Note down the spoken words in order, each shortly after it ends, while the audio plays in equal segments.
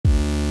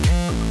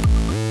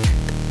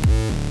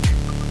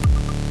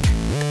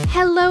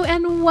Hello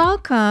and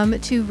welcome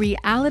to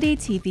Reality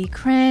TV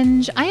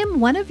Cringe. I am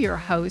one of your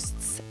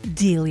hosts,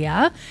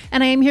 Delia,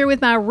 and I am here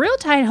with my real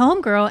tight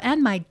homegirl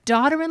and my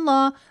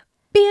daughter-in-law,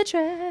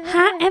 Beatrice.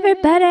 Hi,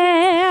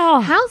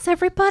 everybody. How's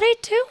everybody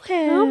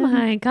doing? Oh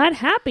my God.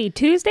 Happy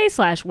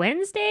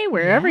Tuesday/Wednesday,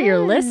 wherever you're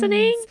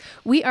listening.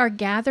 We are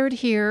gathered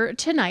here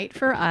tonight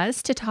for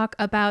us to talk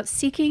about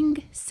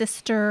Seeking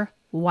Sister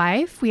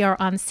Wife. We are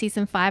on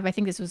season 5. I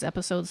think this was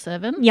episode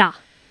 7. Yeah.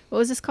 What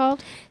was this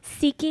called?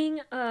 Seeking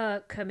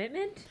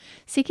commitment?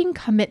 Seeking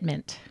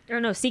Commitment. Or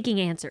no,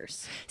 Seeking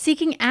Answers.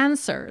 Seeking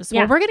Answers.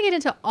 Yeah. Well, we're going to get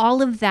into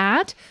all of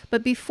that.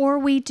 But before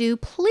we do,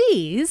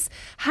 please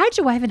hide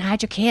your wife and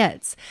hide your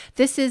kids.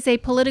 This is a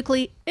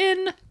politically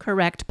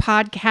incorrect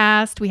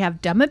podcast. We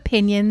have dumb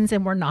opinions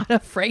and we're not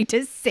afraid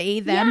to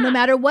say them no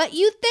matter what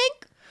you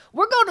think.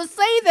 We're going to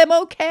say them,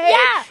 okay?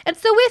 Yeah. And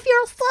so if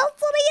you're sensitive,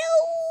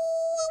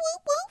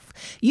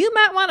 you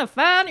might want to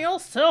find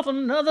yourself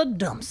another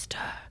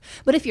dumpster.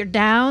 But if you're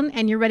down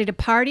and you're ready to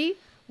party,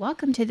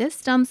 welcome to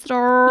this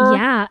dumpster.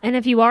 Yeah. And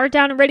if you are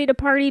down and ready to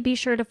party, be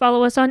sure to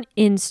follow us on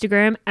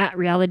Instagram at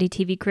Reality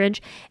TV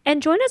Cringe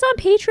and join us on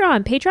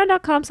Patreon,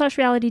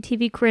 patreon.com/Reality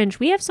TV Cringe.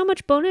 We have so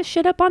much bonus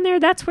shit up on there.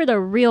 That's where the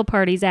real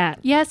party's at.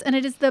 Yes, and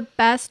it is the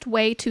best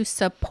way to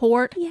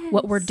support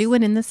what we're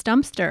doing in this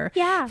dumpster.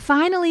 Yeah.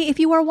 Finally, if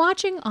you are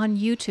watching on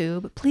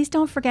YouTube, please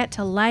don't forget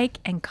to like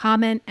and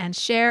comment and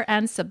share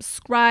and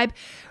subscribe.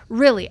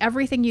 Really,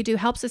 everything you do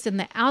helps us in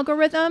the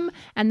algorithm,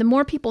 and the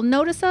more people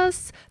notice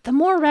us, the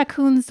more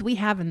raccoons we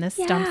have in this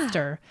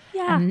dumpster.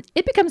 Yeah. And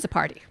it becomes a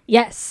party.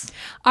 Yes.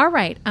 All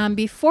right.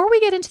 Before we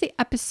get into the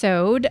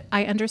episode,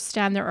 I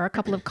understand there are a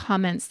couple of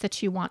comments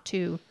that you want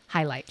to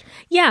highlight.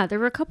 Yeah, there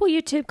were a couple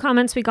YouTube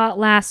comments we got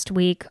last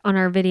week on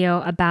our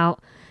video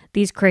about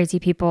these crazy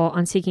people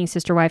on Seeking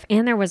Sister Wife,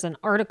 and there was an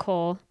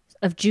article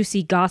of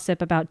juicy gossip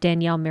about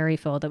Dannielle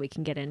Merrifield that we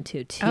can get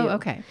into too. Oh,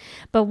 okay.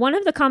 But one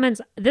of the comments,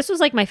 this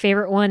was like my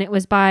favorite one. It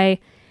was by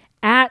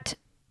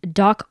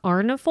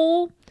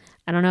 @DocArniful.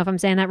 I don't know if I'm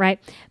saying that right,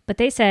 but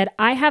they said,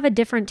 I have a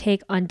different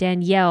take on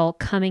Dannielle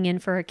coming in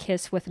for a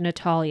kiss with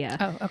Natalia.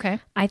 Oh, okay.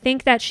 I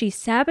think that she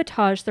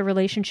sabotaged the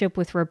relationship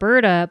with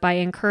Roberta by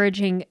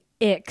encouraging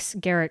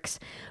Garrick's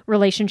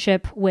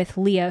relationship with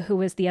Leah, who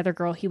was the other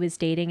girl he was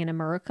dating in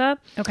America.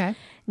 Okay.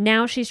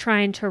 Now she's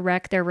trying to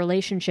wreck their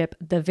relationship,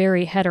 the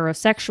very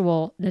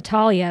heterosexual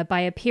Natalia, by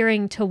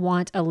appearing to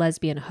want a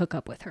lesbian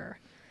hookup with her.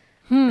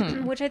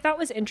 Which I thought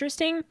was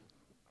interesting,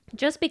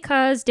 just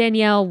because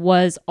Dannielle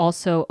was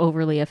also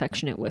overly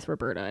affectionate with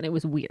Roberta, and it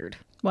was weird.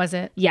 Was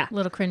it? Yeah. A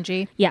little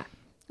cringy? Yeah.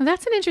 Well,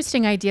 that's an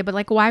interesting idea, but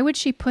like, why would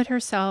she put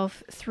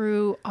herself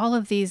through all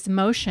of these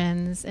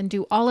motions and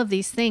do all of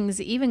these things,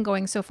 even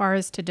going so far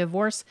as to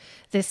divorce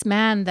this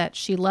man that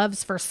she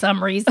loves for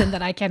some reason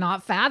that I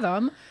cannot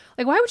fathom?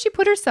 Like, why would she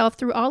put herself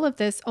through all of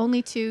this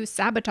only to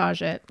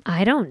sabotage it?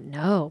 I don't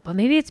know, but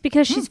maybe it's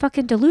because she's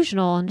fucking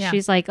delusional and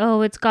she's like,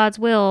 oh, it's God's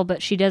will,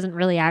 but she doesn't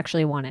really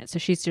actually want it. So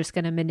she's just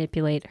going to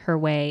manipulate her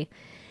way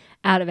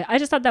out of it. I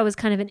just thought that was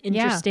kind of an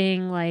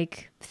interesting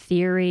like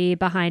theory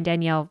behind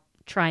Dannielle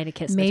trying to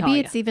kiss Maybe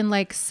Natalia. it's even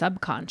like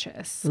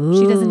subconscious.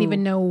 She doesn't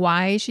even know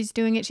why she's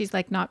doing it. She's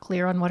like not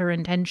clear on what her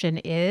intention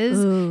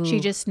is. She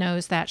just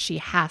knows that she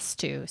has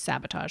to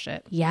sabotage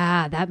it.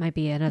 Yeah, that might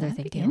be another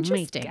thing.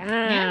 Interesting. Oh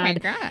my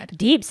God.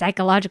 Deep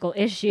psychological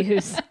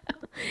issues.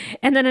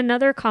 And then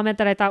another comment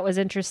that I thought was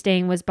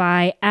interesting was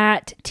by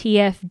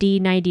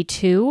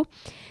 @TFD92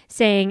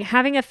 saying,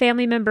 having a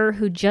family member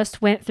who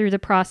just went through the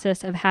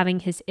process of having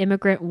his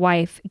immigrant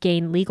wife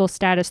gain legal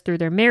status through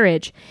their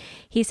marriage.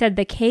 He said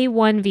the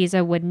K-1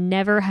 visa would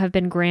never have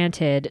been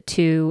granted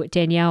to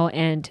Dannielle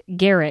and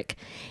Garrick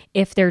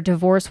if their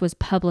divorce was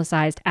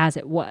publicized as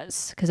it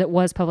was, because it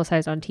was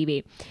publicized on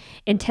TV.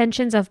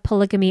 Intentions of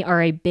polygamy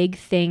are a big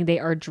thing they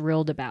are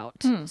drilled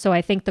about. So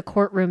I think the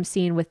courtroom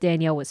scene with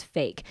Dannielle was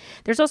fake.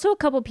 There's also a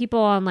couple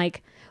people on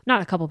not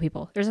a couple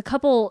people. There's a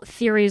couple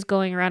theories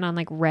going around on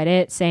like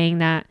Reddit saying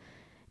that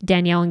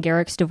Dannielle and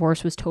Garrick's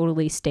divorce was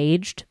totally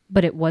staged,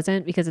 but it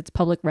wasn't because it's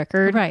public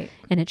record. Right.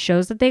 And it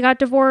shows that they got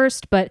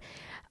divorced. But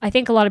I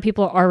think a lot of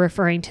people are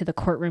referring to the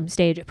courtroom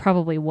stage. It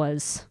probably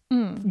was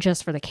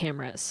just for the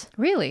cameras.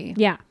 Really?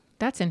 Yeah.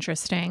 That's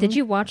interesting. Did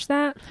you watch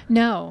that?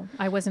 No,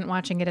 I wasn't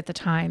watching it at the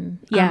time.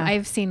 Yeah.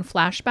 I've seen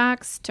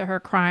flashbacks to her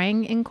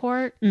crying in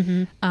court.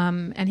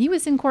 And he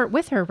was in court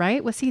with her,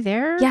 right? Was he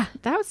there? Yeah.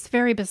 That was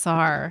very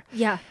bizarre.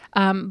 Yeah.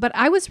 But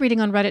I was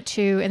reading on Reddit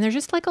too, and there's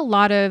just like a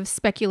lot of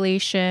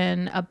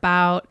speculation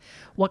about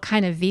what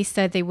kind of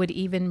visa they would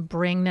even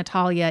bring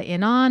Natalia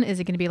in on. Is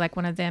it going to be like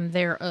one of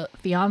their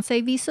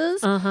fiance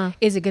visas?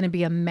 Is it going to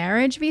be a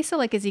marriage visa?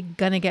 Like, is he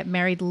going to get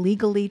married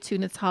legally to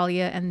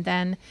Natalia and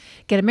then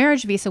get a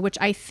marriage visa, which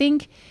I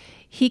think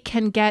he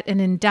can get an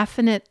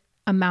indefinite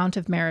amount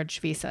of marriage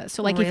visas.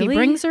 So like if he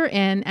brings her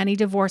in and he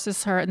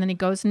divorces her and then he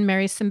goes and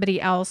marries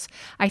somebody else,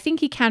 I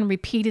think he can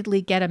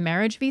repeatedly get a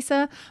marriage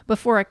visa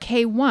before a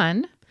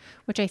K-1,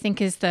 which I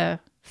think is the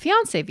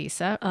fiance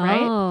visa,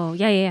 right? Oh,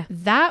 yeah.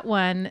 That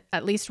one,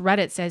 at least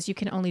Reddit says you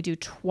can only do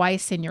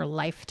twice in your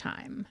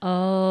lifetime.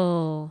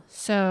 Oh.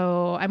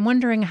 So I'm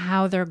wondering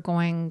how they're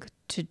going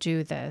to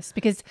do this,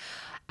 because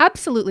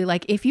absolutely,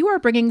 like if you are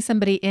bringing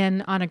somebody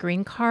in on a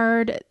green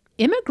card,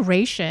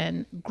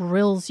 immigration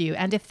grills you.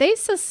 And if they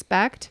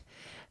suspect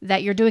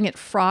that you're doing it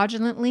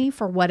fraudulently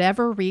for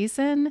whatever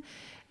reason,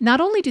 not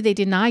only do they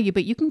deny you,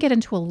 but you can get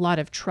into a lot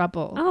of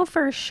trouble. Oh,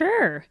 for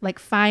sure. Like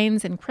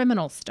fines and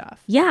criminal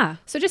stuff. Yeah.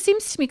 So it just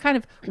seems to me kind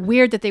of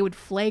weird that they would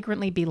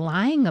flagrantly be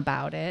lying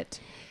about it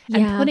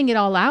and putting it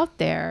all out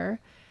there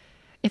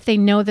if they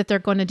know that they're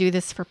going to do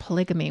this for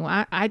polygamy.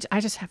 Well, I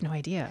just have no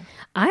idea.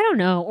 I don't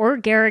know. Or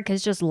Garrick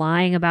is just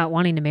lying about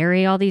wanting to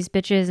marry all these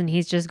bitches and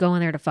he's just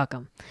going there to fuck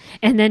them.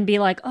 And then be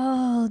like,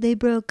 oh, they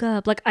broke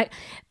up. Like,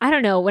 I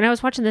don't know. When I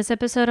was watching this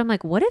episode, I'm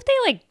like, what if they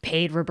like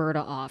paid Roberta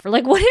off? Or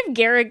like, what if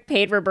Garrick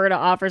paid Roberta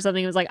off or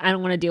something? It was like, I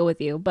don't want to deal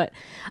with you. But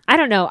I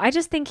don't know. I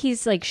just think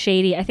he's like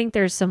shady. I think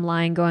there's some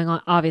lying going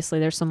on. Obviously,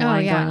 there's some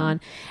lying going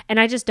on. And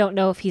I just don't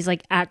know if he's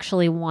like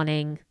actually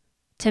wanting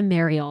to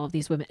marry all of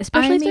these women,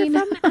 especially if they're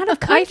from out of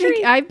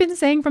country. I've been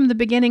saying from the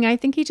beginning, I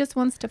think he just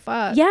wants to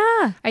fuck.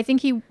 Yeah. I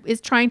think he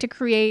is trying to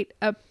create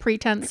a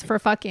pretense for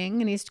fucking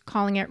and he's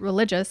calling it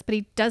religious, but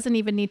he doesn't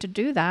even need to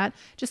do that.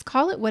 Just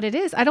call it what it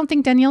is. I don't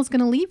think Danielle's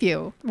going to leave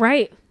you.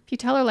 Right. If you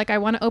tell her, like, I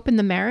want to open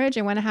the marriage,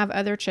 I want to have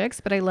other chicks,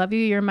 but I love you,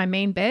 you're my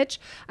main bitch,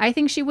 I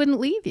think she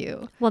wouldn't leave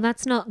you. Well,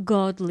 that's not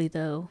godly,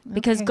 though,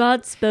 because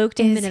God spoke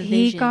to him in a vision.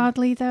 Is he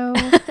godly, though?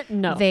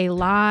 No. They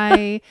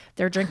lie.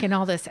 They're drinking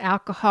all this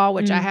alcohol,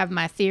 which I have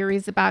my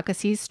theories about,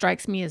 because he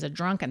strikes me as a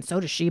drunk, and so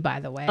does she,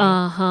 by the way.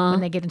 When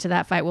they get into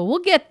that fight. Well, we'll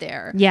get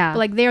there. Yeah. But,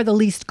 like, they're the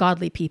least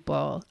godly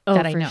people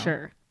that I know.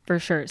 Sure. For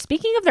sure.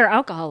 Speaking of their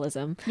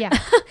alcoholism,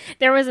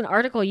 there was an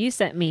article you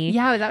sent me.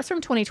 Yeah, that's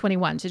from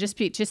 2021. So just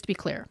to be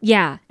clear.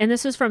 Yeah, and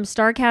this was from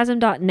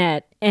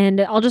starcasm.net,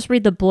 and I'll just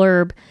read the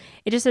blurb.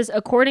 It just says,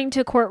 according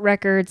to court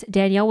records,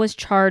 Dannielle was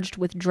charged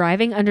with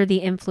driving under the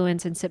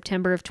influence in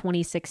September of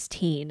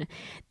 2016.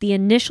 The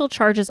initial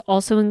charges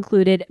also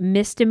included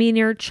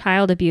misdemeanor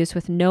child abuse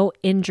with no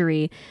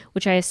injury,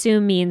 which I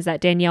assume means that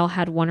Dannielle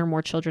had one or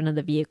more children in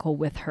the vehicle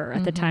with her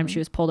at the time she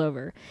was pulled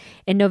over.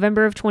 In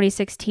November of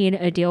 2016,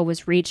 a deal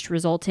was reached,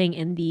 resulting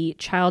in the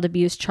child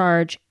abuse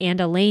charge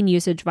and a lane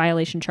usage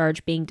violation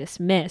charge being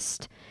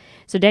dismissed.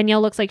 So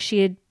Dannielle looks like she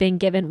had been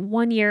given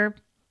 1 year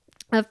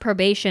of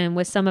probation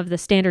with some of the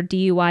standard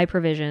DUI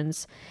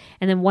provisions.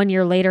 And then 1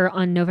 year later,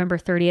 on November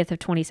 30th of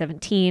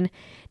 2017,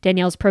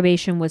 Dannielle's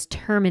probation was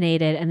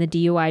terminated and the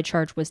DUI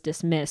charge was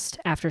dismissed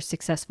after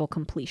successful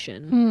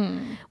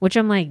completion. Which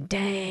I'm like,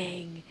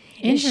 dang.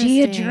 Is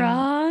she a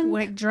drunk?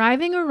 Like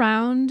driving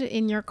around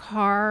in your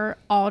car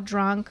all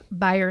drunk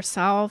by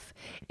yourself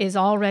is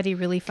already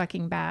really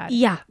fucking bad.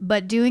 Yeah.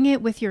 But doing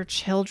it with your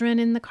children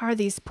in the car,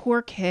 these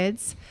poor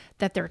kids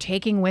that they're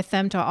taking with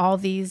them to all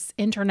these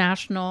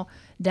international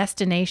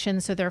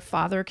destinations so their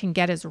father can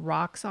get his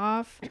rocks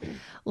off.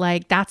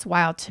 Like, that's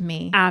wild to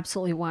me.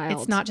 Absolutely wild.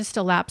 It's not just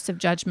a lapse of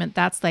judgment.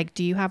 That's like,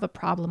 do you have a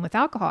problem with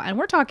alcohol? And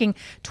we're talking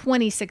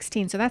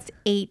 2016. So that's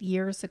 8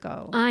 years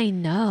ago. I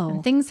know.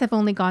 And things have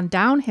only gone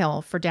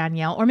downhill for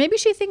Dannielle. Or maybe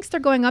she thinks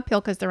they're going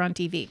uphill because they're on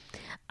TV.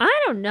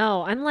 I don't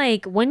know. I'm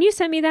like, when you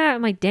sent me that,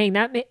 I'm like, dang,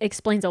 that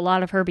explains a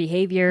lot of her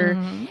behavior.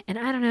 And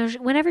I don't know,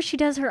 whenever she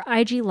does her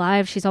IG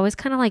live, she's always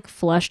kind of like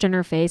flushed in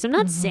her face. I'm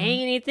not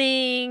saying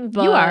anything,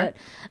 but you are.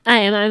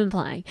 I'm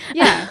implying.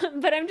 Yeah.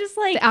 But I'm just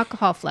like, the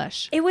alcohol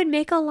flush. It would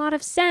make a lot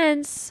of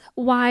sense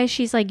why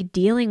she's like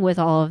dealing with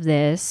all of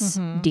this,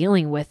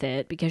 dealing with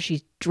it because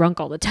she's drunk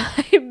all the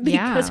time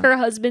because her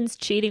husband's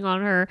cheating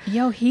on her.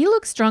 Yo, he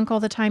looks drunk all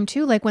the time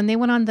too. Like when they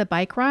went on the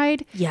bike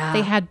ride,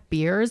 they had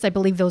beers. I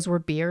believe those were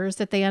beers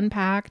that they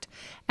unpacked.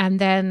 And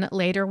then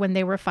later when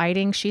they were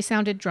fighting, she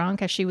sounded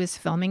drunk as she was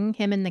filming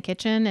him in the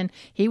kitchen and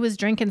he was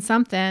drinking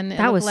something.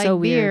 That was like so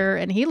beer,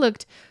 weird. and he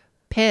looked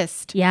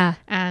pissed. Yeah.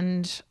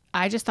 And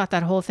I just thought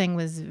that whole thing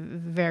was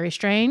very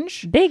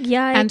strange. Big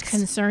yikes. And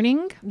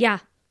concerning. Yeah.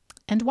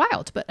 And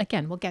wild. But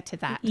again, we'll get to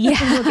that. Yeah.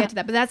 We'll get to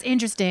that. But that's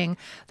interesting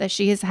that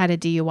she has had a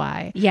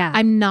DUI. Yeah.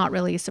 I'm not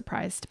really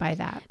surprised by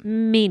that.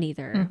 Me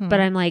neither. But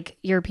I'm like,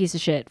 you're a piece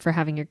of shit for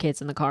having your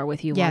kids in the car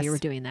with you while you were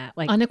doing that.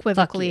 Like,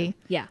 unequivocally.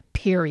 Yeah.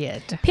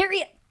 Period.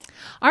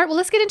 All right. Well,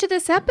 let's get into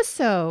this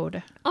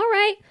episode. All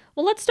right.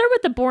 Well, let's start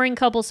with the boring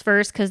couples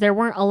first because there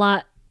weren't a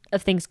lot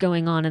of things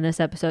going on in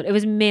this episode. It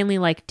was mainly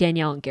like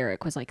Dannielle and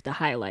Garrick was like the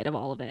highlight of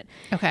all of it.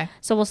 Okay.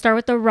 So we'll start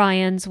with the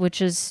Ryans, which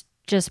is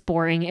just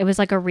boring. It was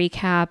like a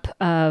recap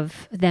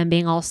of them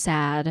being all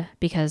sad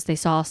because they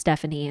saw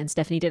Stephanie and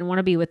Stephanie didn't want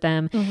to be with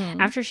them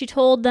after she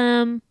told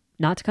them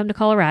not to come to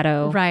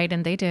Colorado. Right.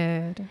 And they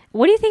did.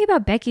 What do you think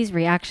about Becky's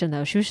reaction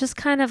though? She was just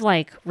kind of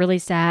like really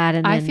sad.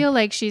 And I feel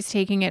like she's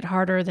taking it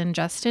harder than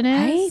Justin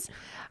is. Right?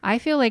 I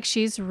feel like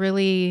she's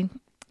really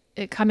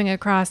coming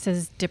across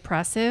as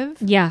depressive.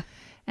 Yeah.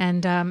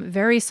 And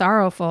very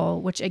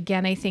sorrowful, which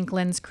again, I think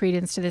lends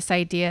credence to this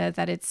idea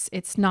that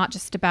it's not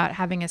just about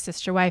having a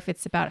sister wife,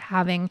 it's about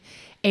having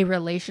a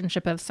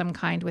relationship of some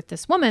kind with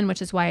this woman, which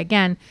is why,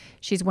 again,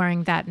 she's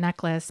wearing that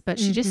necklace. But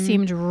she just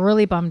seemed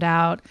really bummed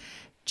out.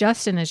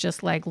 Justin is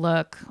just like,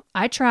 look,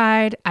 I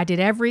tried. I did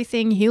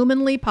everything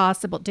humanly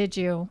possible. Did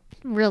you?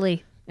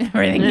 Really?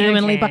 Everything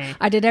Okay.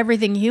 I did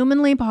everything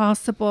humanly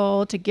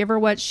possible to give her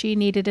what she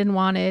needed and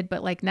wanted,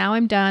 but like now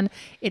I'm done.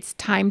 It's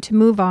time to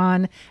move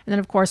on. And then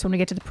of course when we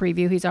get to the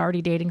preview, he's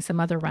already dating some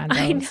other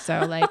randos. So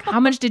like, how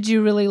much did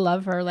you really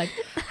love her? Like,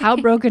 how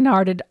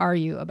brokenhearted are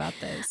you about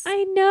this?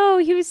 I know.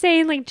 He was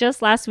saying like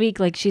just last week,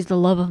 like, she's the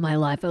love of my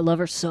life. I love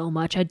her so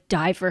much. I'd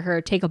die for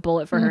her, take a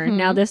bullet for her. And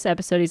now this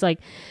episode, he's like,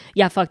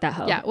 yeah, fuck that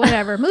hoe. Yeah,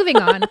 whatever. Moving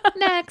on.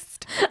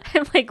 Next.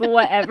 I'm like,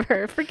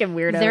 whatever. Freaking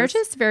weirdos. They're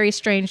just very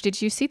strange.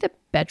 Did you see the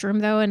bedroom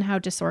though and how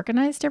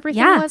disorganized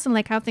everything Yeah. was and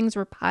like how things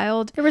were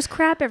piled There was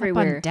crap up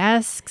everywhere. on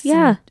desks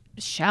Yeah. and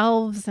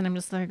shelves, and I'm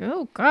just like,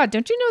 oh god,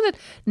 don't you know that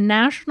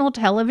national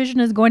television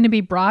is going to be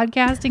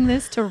broadcasting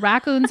this to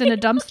raccoons in a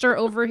dumpster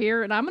over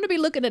here, and I'm going to be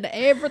looking at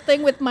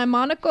everything with my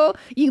monocle,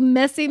 you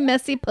messy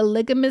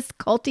polygamous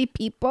culty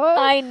people.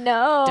 I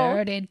know.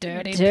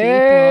 Dirty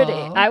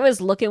people. I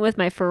was looking with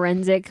my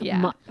forensic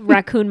Yeah.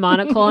 raccoon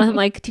monocle, and I'm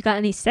like, do you got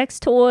any sex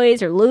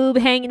toys or lube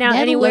hanging out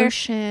Yeah, anywhere?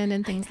 lotion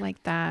and things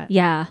like that.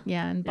 Yeah.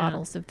 And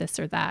bottles of this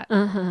or that.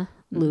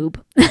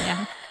 Lube.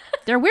 Yeah.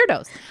 They're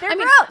weirdos. They're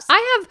gross.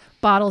 I have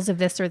bottles of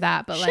this or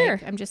that, but Sure.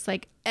 like, I'm just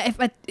like,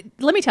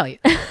 let me tell you,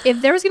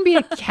 if there was going to be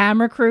a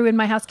camera crew in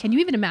my house, can you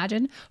even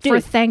imagine? For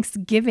Dude.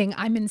 Thanksgiving,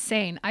 I'm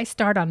insane. I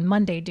start on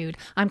Monday, dude.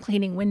 I'm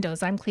cleaning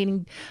windows. I'm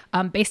cleaning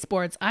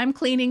baseboards. I'm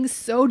cleaning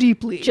so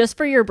deeply. Just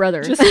for your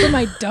brother. Just for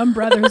my dumb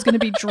brother who's going to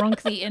be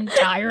drunk the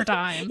entire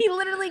time. He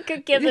literally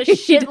could give a He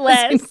shit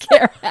less. doesn't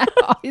care at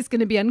all. He's going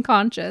to be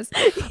unconscious.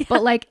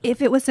 But like,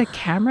 if it was a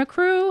camera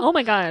crew, Oh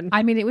my God.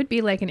 I mean, it would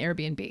be like an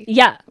Airbnb.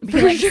 Yeah.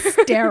 Be like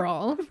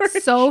sterile,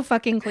 so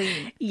fucking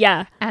clean.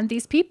 Yeah. And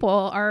these people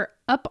are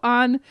up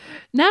on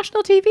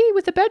national TV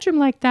with a bedroom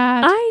like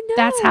that. I know.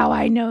 That's how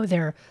I know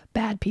they're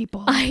bad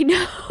people. I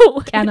know.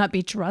 Cannot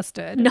be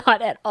trusted.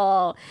 Not at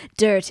all.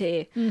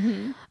 Dirty.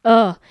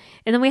 Oh.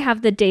 And then we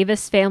have the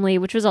Davis family,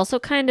 which was also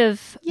kind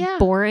of Yeah.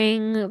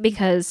 boring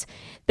because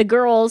the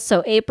girls,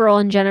 so April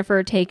and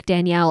Jennifer, take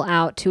Dannielle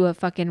out to a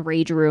fucking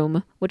rage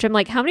room, which I'm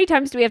like, how many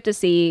times do we have to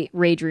see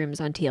rage rooms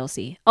on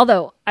TLC?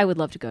 Although I would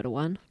love to go to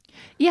one.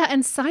 Yeah,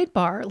 and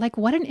sidebar, like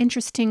what an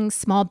interesting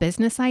small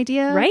business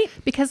idea. Right?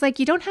 Because like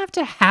you don't have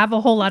to have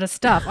a whole lot of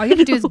stuff. All you have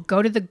to do is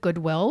go to the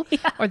Goodwill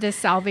or the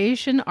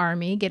Salvation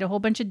Army, get a whole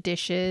bunch of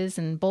dishes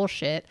and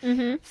bullshit,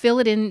 fill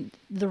it in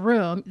the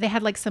room. They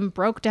had like some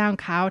broke down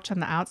couch on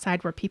the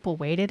outside where people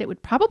waited. It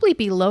would probably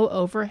be low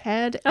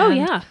overhead. Oh, and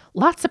yeah.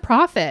 Lots of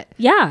profit.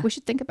 Yeah. We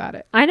should think about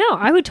it. I know.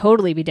 I would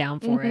totally be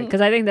down for it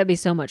because I think that'd be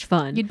so much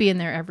fun. You'd be in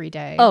there every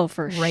day. Oh,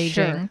 for raging.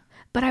 sure.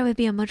 But I would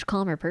be a much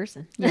calmer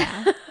person.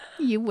 Yeah,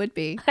 you would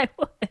be. I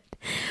would.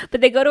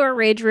 But they go to a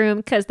rage room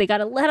because they got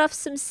to let off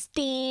some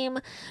steam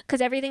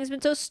because everything's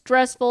been so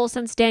stressful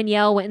since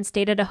Dannielle went and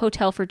stayed at a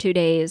hotel for 2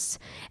 days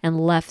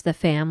and left the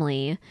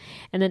family.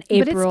 And then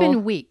April. But it's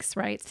been weeks,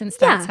 right, since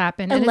Yeah, that's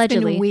happened. And it's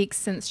allegedly. been weeks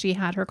since she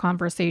had her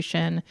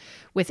conversation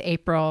with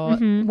April,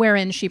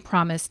 wherein she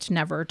promised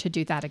never to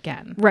do that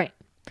again. Right.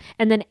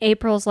 And then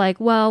April's like,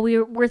 well,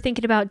 we're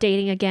thinking about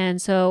dating again.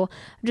 So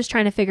I'm just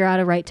trying to figure out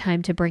a right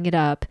time to bring it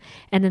up.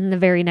 And then the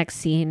very next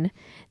scene,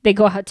 they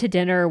go out to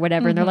dinner or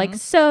whatever. And they're like,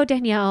 so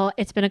Dannielle,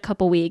 it's been a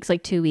couple weeks,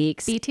 like 2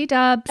 weeks. BT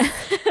dubs.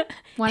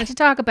 Wanted to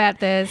talk about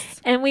this.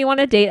 And we want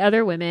to date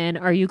other women.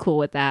 Are you cool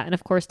with that? And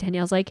of course,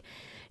 Danielle's like,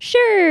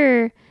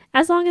 sure,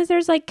 as long as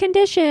there's like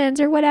conditions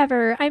or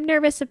whatever. I'm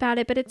nervous about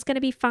it, but it's going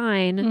to be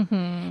fine.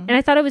 And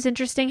I thought it was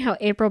interesting how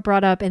April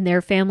brought up in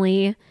their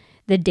family,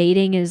 the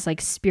dating is like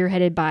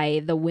spearheaded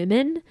by the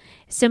women,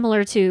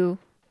 similar to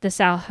the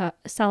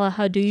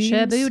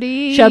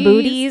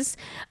Shabooties,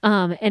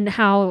 and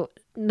how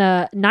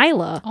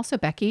Nailah. Also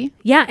Becky.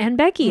 Yeah, and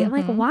Becky. I'm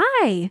like,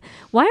 why?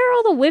 Why are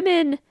all the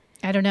women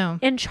I don't know.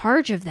 in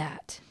charge of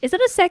that? Is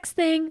it a sex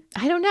thing?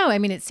 I don't know. I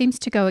mean, it seems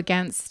to go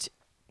against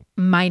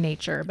my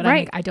nature, but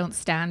Right. I don't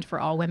stand for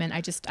all women.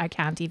 I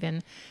can't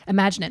even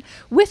imagine it.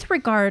 With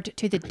regard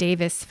to the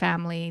Davis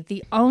family,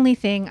 the only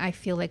thing I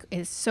feel like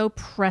is so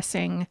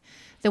pressing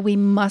that we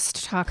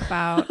must talk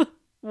about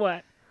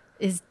What?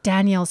 is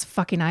Danielle's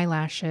fucking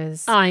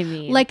eyelashes. I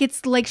mean, Like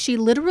it's like she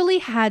literally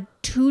had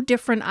two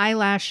different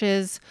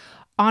eyelashes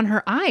on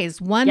her eyes.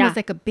 One Yeah. was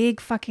like a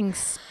big fucking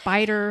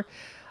spider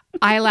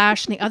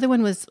eyelash, and the other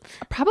one was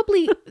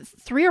probably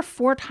 3 or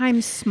 4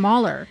 times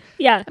smaller.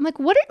 yeah. I'm like,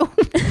 what are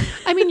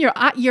I mean, your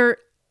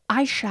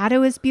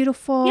eyeshadow is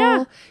beautiful.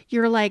 Yeah.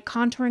 Your like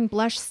contouring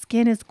blush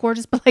skin is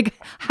gorgeous, but like,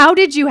 how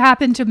did you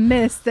happen to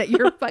miss that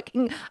your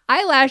fucking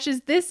eyelash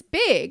is this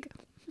big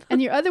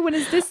and your other one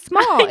is this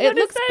small? It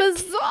looks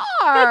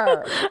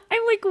bizarre.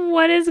 I'm like,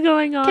 what is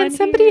going on? Can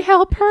somebody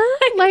help her?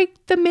 Like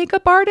the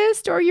makeup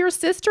artist or your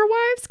sister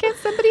wives? Can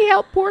somebody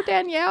help poor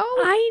Dannielle?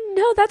 I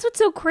know, that's what's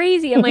so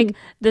crazy. I'm like,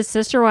 the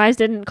sister wives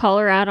didn't call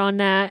her out on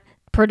that.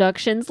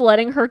 Productions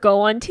letting her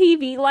go on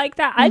TV like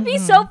that. I'd be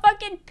so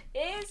fucking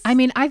pissed. I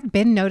mean, I've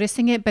been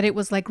noticing it, but it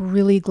was like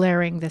really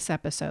glaring this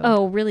episode.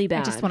 Oh, really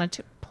bad. I just wanted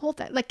to pull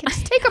that, like,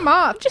 just take them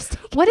off.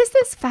 What is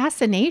this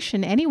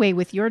fascination anyway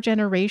with your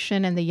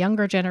generation and the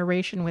younger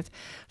generation with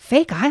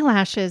fake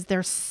eyelashes?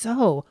 They're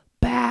so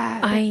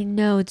bad. I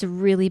know, it's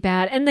really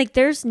bad. And like,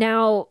 there's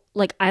now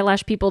like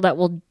eyelash people that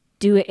will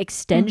do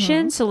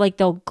extensions. So like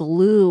they'll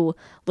glue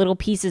little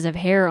pieces of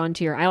hair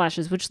onto your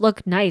eyelashes, which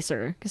look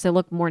nicer because they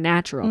look more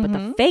natural. But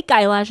the fake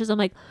eyelashes, I'm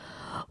like,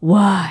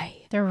 why?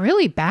 They're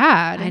really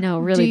bad. I know,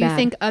 really bad. Do you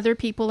think other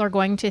people are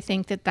going to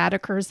think that that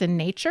occurs in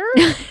nature?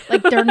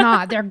 Like, they're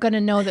not. They're going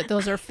to know that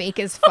those are fake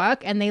as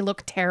fuck and they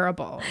look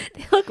terrible.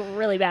 They look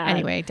really bad.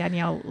 Anyway,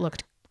 Dannielle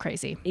looked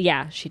crazy.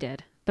 Yeah, she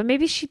did. But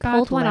maybe she God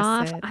pulled one bless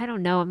off. it. I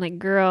don't know. I'm like,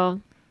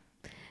 girl,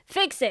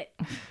 fix it.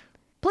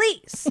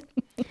 Please.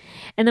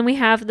 And then we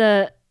have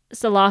the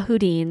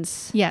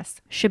Salahuddins.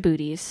 Yes.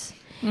 Shabooties.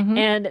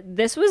 And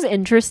this was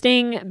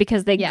interesting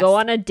because they go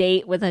on a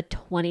date with a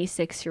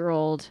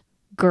 26-year-old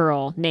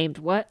girl named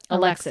what?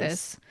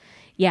 Alexis.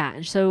 Yeah.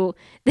 And so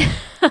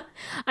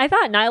I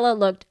thought Nailah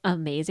looked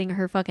amazing.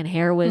 Her fucking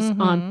hair was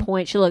on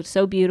point. She looked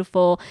so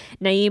beautiful.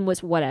 Naeem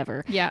was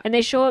whatever. Yeah. And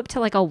they show up to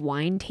like a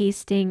wine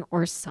tasting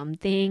or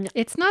something.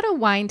 It's not a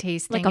wine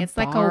tasting. Like it's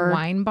like a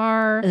wine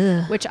bar,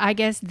 which I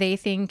guess they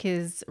think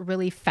is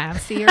really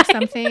fancy or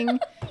something.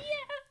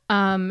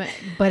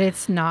 But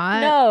it's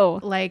not. No.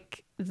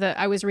 Like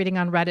I was reading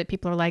on Reddit,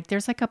 people are like,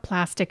 there's like a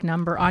plastic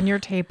number on your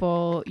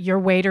table. Your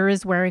waiter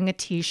is wearing a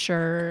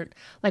t-shirt.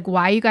 Like,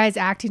 why are you guys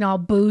acting all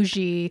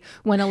bougie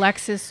when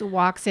Alexis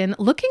walks in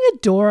looking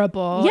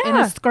adorable in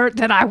a skirt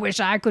that I wish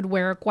I could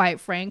wear, quite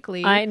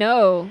frankly. I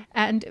know.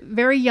 And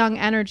very young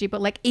energy,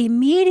 but like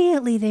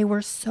immediately they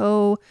were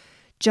so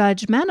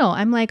judgmental.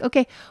 I'm like,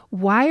 okay,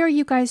 why are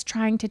you guys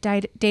trying to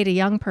date a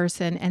young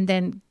person and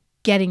then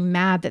getting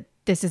mad that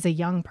this is a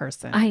young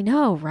person? I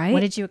know, right?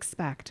 What did you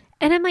expect?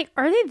 And I'm like,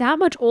 are they that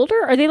much older?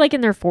 Are they like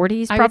in their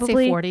 40s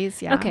probably? I would say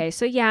 40s, yeah. Okay,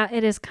 so yeah,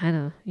 it is kind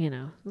of,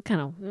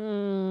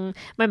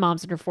 my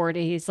mom's in her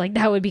 40s. Like,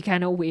 that would be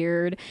kind of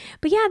weird.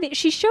 But yeah,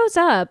 she shows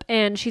up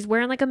and she's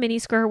wearing like a mini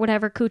skirt,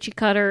 whatever, coochie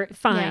cutter.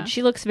 Fine. Yeah.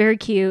 She looks very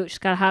cute. She's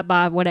got a hot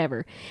bob,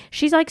 whatever.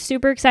 She's like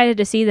super excited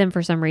to see them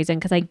for some reason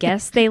because I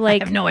guess they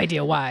like... I have no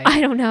idea why. I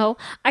don't know.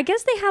 I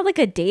guess they had like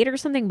a date or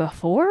something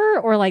before,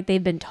 or like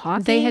they've been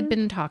talking. They had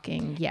been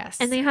talking, yes.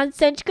 And they had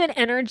such good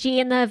energy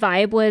and the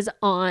vibe was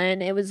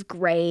on. It was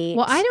great.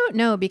 Well, I don't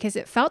know because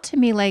it felt to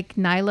me like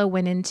Nailah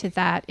went into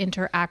that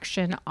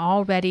interaction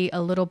already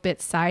a little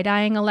bit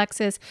side-eyeing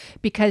Alexis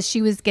because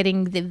she was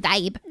getting the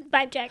vibe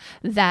check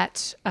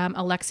that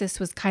Alexis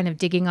was kind of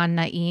digging on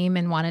Naeem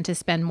and wanted to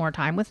spend more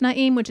time with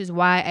Naeem, which is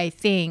why I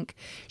think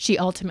she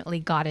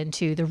ultimately got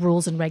into the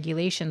rules and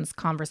regulations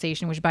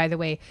conversation, which, by the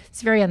way,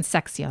 is very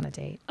unsexy on a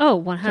date.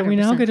 Oh, 100%. Can we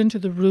now get into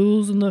the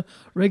rules and the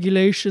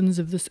regulations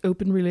of this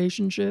open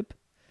relationship?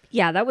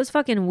 Yeah, that was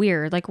fucking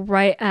weird. Like,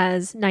 right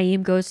as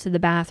Naeem goes to the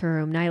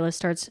bathroom, Nailah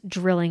starts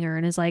drilling her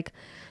and is like,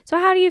 so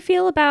how do you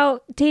feel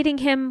about dating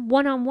him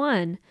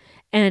one-on-one?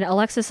 And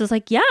Alexis is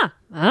like, yeah,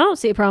 I don't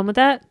see a problem with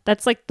that.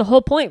 That's like the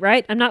whole point,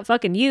 right? I'm not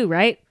fucking you,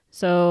 right?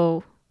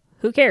 So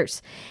who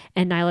cares?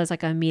 And Nailah's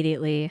like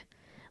immediately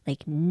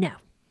like, no,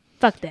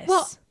 fuck this.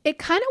 Well, it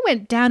kind of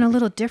went down a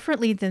little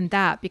differently than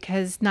that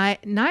because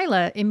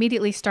Nailah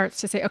immediately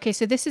starts to say, okay,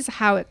 so this is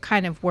how it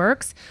kind of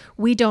works.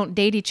 We don't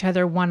date each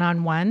other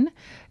one-on-one.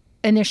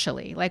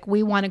 Initially, like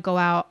we want to go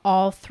out,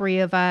 all three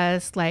of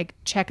us, like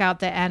check out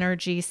the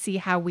energy, see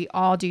how we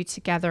all do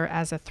together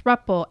as a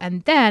throuple.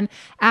 And then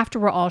after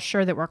we're all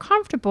sure that we're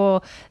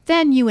comfortable,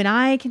 then you and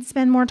I can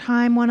spend more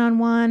time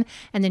one-on-one.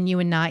 And then you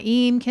and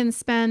Naeem can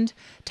spend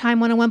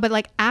time one-on-one. But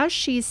like, as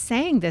she's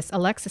saying this,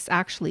 Alexis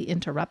actually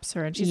interrupts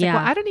her and she's like,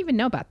 well, I don't even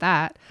know about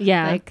that.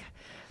 Yeah. Like,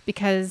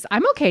 because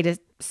I'm okay to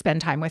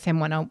spend time with him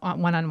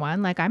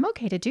one-on-one. Like, I'm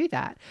okay to do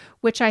that,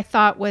 which I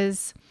thought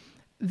was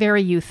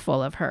very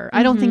youthful of her.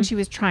 I don't think she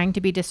was trying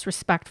to be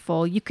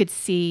disrespectful. You could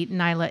see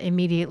Nailah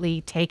immediately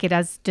take it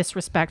as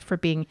disrespect for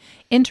being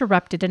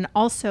interrupted and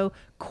also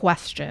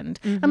questioned.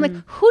 I'm like,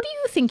 who do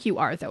you think you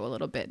are, though, a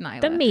little bit,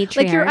 Nailah? The matriarch.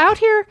 Like, you're out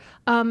here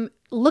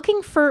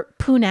looking for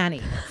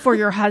punani for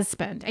your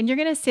husband, and you're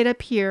going to sit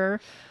up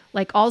here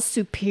like all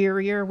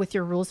superior with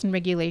your rules and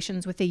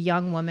regulations with a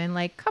young woman.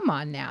 Like, come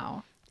on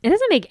now. It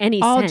doesn't make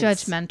any all sense. All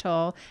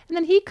judgmental. And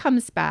then he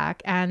comes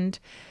back and...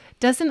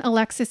 doesn't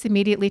Alexis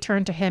immediately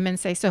turn to him and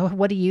say, so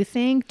what do you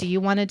think? Do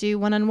you want to do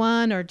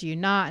one-on-one or do you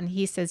not? And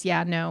he says,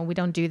 yeah, no, we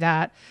don't do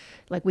that.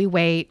 Like, we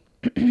wait.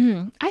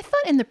 I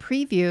thought in the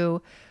preview,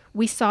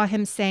 we saw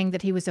him saying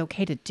that he was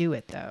okay to do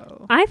it,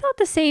 though. I thought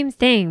the same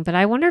thing, but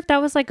I wonder if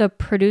that was like a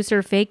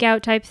producer fake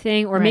out type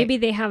thing, or maybe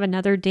they have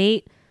another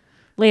date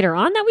later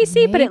on that we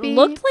see, but it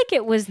looked like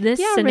it was this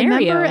scenario.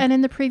 Remember? And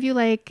in the preview,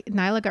 like,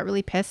 Nailah got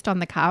really pissed on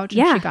the couch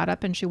and she got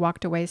up and she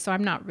walked away. So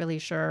I'm not really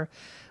sure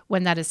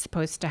when that is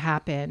supposed to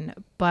happen,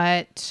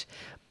 but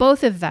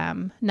both of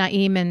them,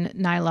 Naeem and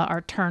Nailah,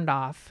 are turned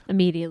off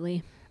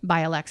immediately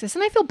by Alexis.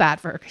 And I feel bad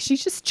for her because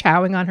she's just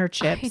chowing on her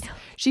chips.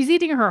 She's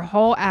eating her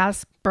whole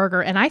ass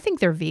burger. And I think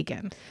they're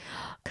vegan.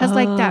 Because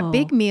like Oh. that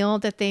big meal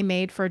that they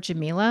made for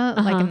Jamila,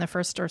 like in the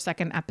first or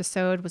second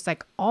episode, was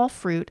like all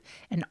fruit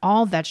and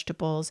all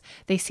vegetables.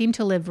 They seem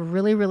to live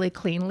really, really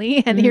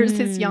cleanly. And here's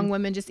this young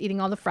woman just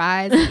eating all the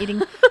fries and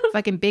eating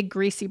fucking big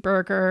greasy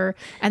burger.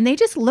 And they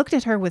just looked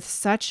at her with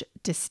such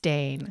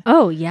disdain.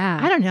 Oh, yeah.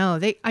 I don't know.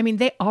 They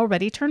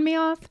already turned me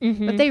off,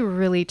 but they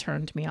really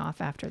turned me off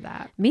after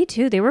that. Me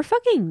too. They were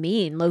fucking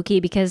mean, low-key,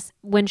 because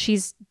when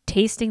she's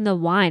tasting the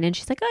wine and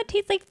she's like, oh, it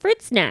tastes like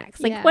fruit snacks.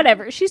 Like, Yeah.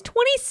 whatever. She's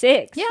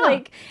 26. Yeah.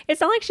 Like,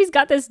 it's not like she's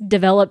got this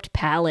developed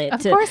palate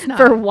Of course not.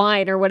 for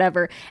wine or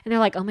whatever. And they're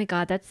like, oh my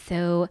God, that's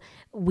so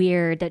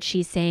weird that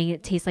she's saying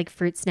it tastes like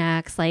fruit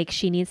snacks. Like,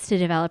 she needs to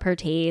develop her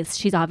taste.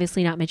 She's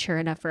obviously not mature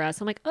enough for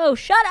us. I'm like, oh,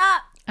 shut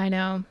up. I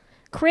know.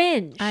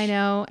 Cringe. I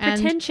know. And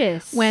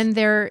Pretentious. when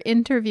they're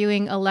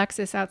interviewing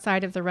Alexis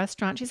outside of the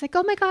restaurant, she's like,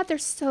 oh my God, they're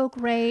so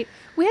great.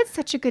 We had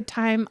such a good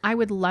time. I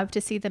would love to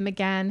see them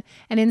again.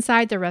 And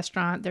inside the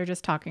restaurant, they're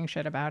just talking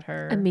shit about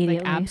her.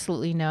 Immediately. Like,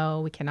 absolutely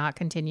no, we cannot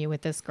continue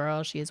with this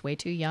girl. She is way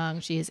too young.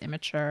 She is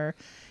immature.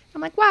 I'm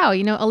like, wow,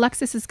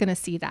 Alexis is going to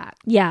see that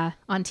Yeah.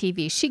 on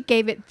TV. She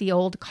gave it the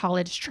old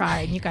college try,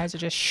 and you guys are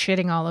just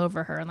shitting all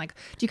over her. And like,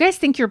 do you guys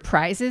think you're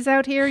prizes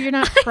out here? You're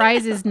not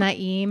prizes,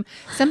 Naeem.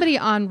 Somebody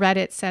on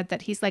Reddit said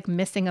that he's like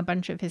missing a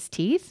bunch of his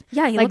teeth.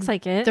 Yeah, he looks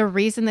like it. The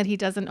reason that he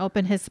doesn't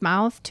open his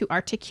mouth to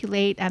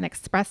articulate and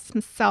express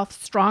himself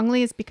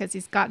strongly is because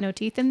he's got no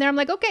teeth in there. I'm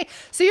like, okay,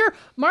 so you're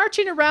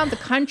marching around the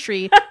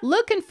country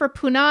looking for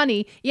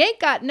punani. You ain't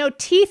got no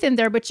teeth in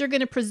there, but you're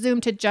going to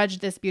presume to judge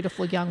this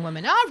beautiful young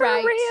woman. All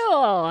right. For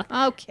real.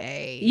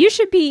 Okay. You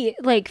should be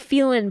like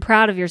feeling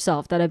proud of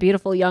yourself that a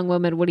beautiful young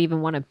woman would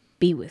even want to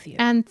be with you.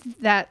 And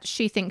that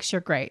she thinks you're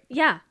great.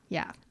 Yeah.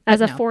 Yeah.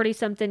 As a No.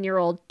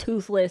 40-something-year-old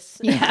toothless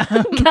Yeah.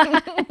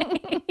 guy.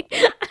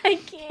 I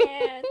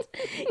can't.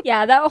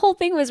 Yeah, that whole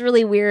thing was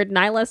really weird.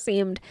 Nailah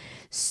seemed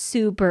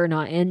super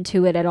not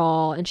into it at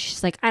all. And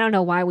she's like, I don't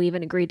know why we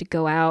even agreed to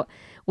go out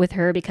with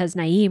her, because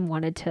Naeem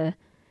wanted to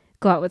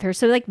go out with her.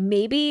 So like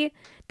maybe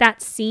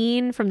that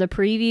scene from the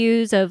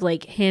previews of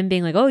like him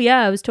being like, oh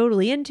yeah, I was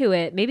totally into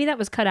it, maybe that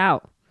was cut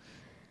out.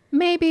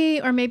 Maybe,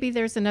 or maybe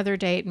there's another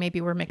date. Maybe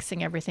we're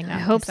mixing everything up. I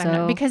hope 'cause I'm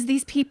so. because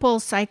these people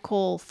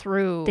cycle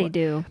through They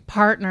do.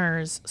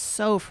 partners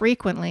so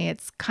frequently.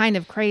 It's kind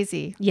of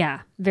crazy.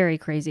 Yeah, very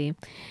crazy.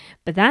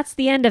 But that's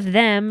the end of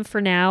them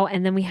for now.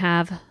 And then we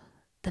have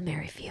the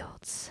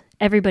Merrifields,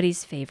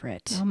 everybody's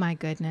favorite. Oh my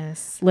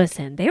goodness.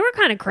 Listen, they were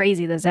kind of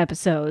crazy this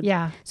episode.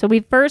 Yeah. So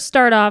we first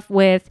start off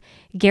with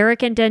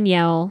Garrick and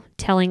Dannielle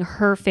telling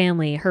her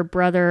family, her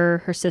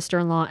brother, her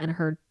sister-in-law, and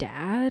her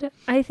dad,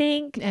 I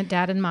think. And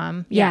dad and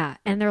mom. Yeah.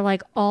 And they're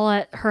like all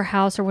at her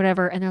house or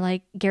whatever. And they're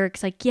like,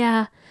 Garrick's like,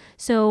 yeah,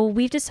 so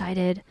we've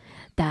decided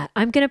that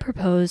I'm going to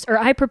propose, or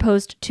I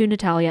proposed to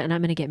Natalia and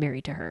I'm going to get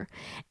married to her.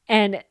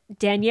 And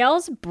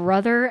Danielle's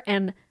brother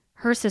and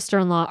her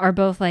sister-in-law are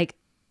both like,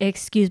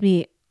 excuse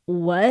me,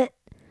 what?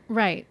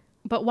 Right.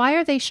 But why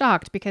are they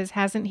shocked? Because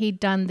hasn't he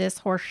done this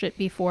horseshit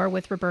before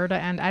with Roberta?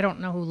 And I don't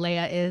know who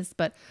Leia is,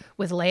 but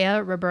with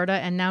Leia, Roberta,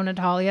 and now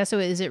Natalia. So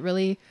is it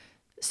really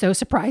so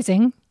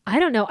surprising? I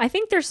don't know. I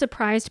think they're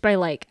surprised by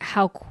like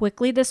how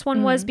quickly this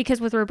one was,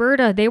 because with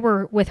Roberta, they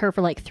were with her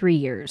for like 3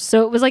 years.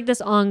 So it was like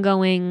this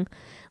ongoing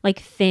like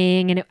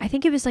thing. And I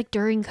think it was like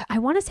I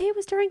want to say it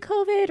was during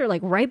COVID or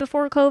like right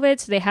before COVID.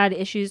 So they had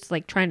issues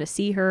like trying to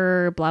see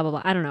her, blah, blah,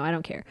 blah. I don't know. I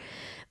don't care.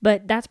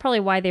 But that's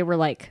probably why they were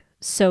like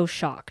so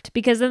shocked,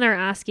 because then they're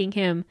asking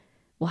him,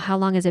 well, how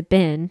long has it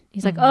been?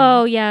 He's like,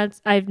 oh yeah,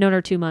 I've known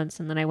her 2 months.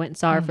 And then I went and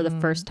saw her for the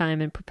first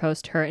time and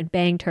proposed to her and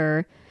banged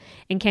her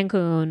in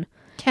Cancun.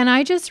 Can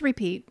I just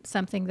repeat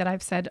something that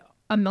I've said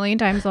a million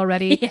times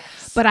already?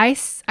 Yes. But I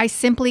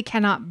simply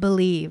cannot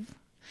believe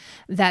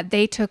that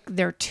they took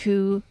their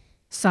 2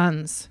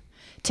 sons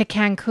to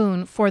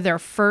Cancun for their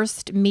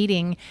first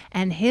meeting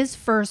and his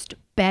first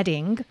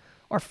bedding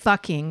or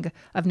fucking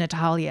of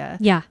Natalia.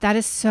 Yeah. That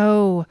is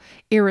so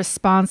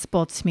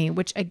irresponsible to me,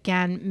 which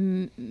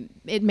again,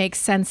 it makes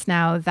sense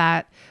now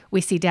that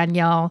we see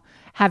Dannielle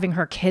having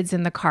her kids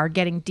in the car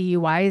getting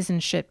DUIs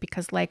and shit,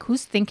 because like,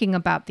 who's thinking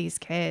about these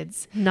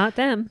kids? Not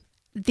them.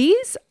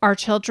 These are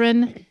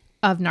children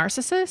of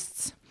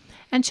narcissists,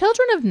 and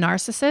children of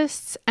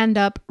narcissists end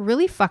up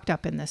really fucked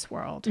up in this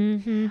world,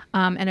 and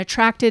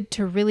attracted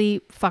to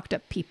really fucked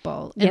up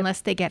people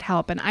unless they get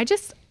help. And I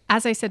just,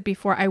 as I said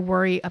before, I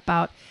worry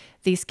about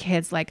these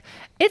kids. Like,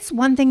 it's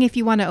one thing if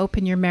you want to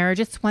open your marriage.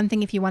 It's one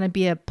thing if you want to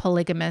be a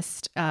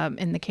polygamist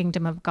in the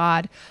kingdom of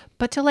God.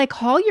 But to like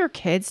haul your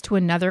kids to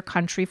another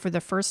country for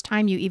the first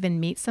time you even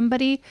meet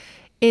somebody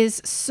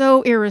is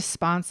so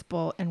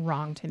irresponsible and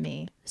wrong to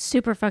me.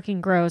 Super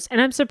fucking gross.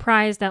 And I'm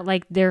surprised that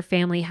like their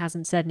family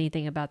hasn't said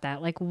anything about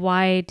that. Like,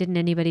 why didn't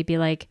anybody be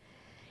like,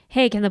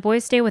 hey, can the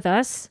boys stay with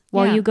us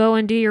while Yeah. you go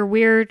and do your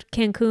weird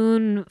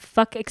Cancun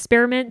fuck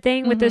experiment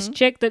thing with this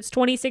chick that's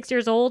 26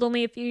 years old,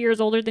 only a few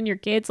years older than your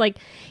kids? Like,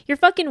 you're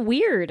fucking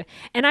weird.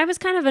 And I was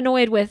kind of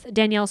annoyed with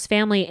Danielle's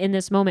family in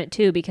this moment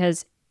too,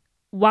 because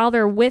while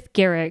they're with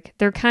Garrick,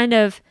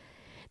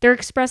 they're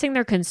expressing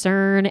their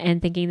concern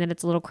and thinking that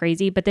it's a little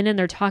crazy, but then in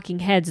their talking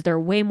heads, they're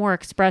way more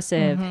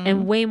expressive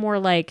and way more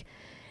like,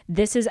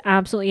 this is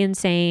absolutely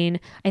insane.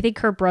 I think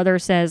her brother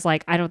says,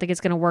 like, I don't think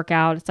it's going to work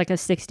out. It's like a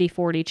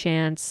 60-40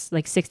 chance,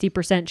 like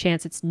 60%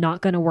 chance it's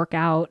not going to work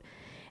out.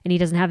 And he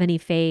doesn't have any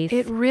faith.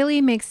 It really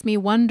makes me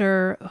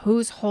wonder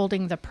who's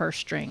holding the purse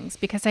strings,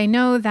 because I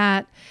know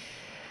that,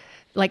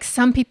 like,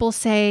 some people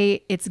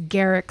say it's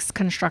Garrick's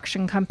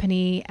construction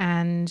company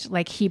and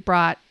like he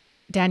brought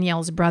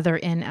Danielle's brother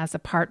in as a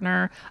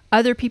partner.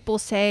 Other people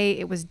say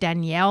it was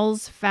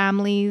Danielle's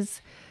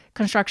family's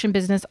construction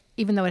business,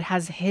 even though it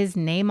has his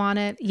name on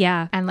it.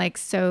 Yeah. And like,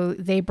 so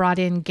they brought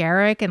in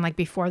Garrick, and like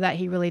before that,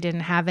 he really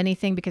didn't have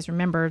anything, because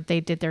remember, they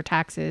did their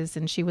taxes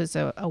and she was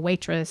a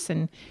waitress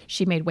and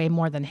she made way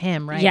more than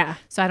him, right? Yeah.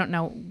 So I don't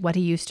know what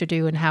he used to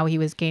do and how he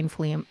was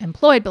gainfully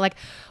employed, but like,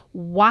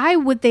 why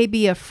would they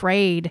be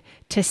afraid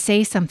to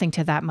say something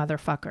to that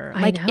motherfucker?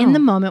 Like in the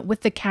moment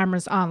with the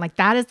cameras on, like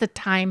that is the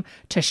time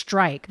to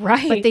strike.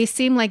 Right. But they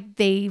seem like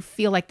they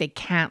feel like they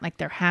can't, like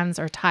their hands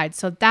are tied.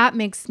 So that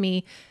makes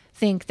me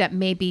think that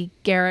maybe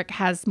Garrick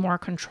has more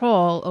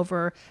control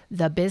over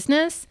the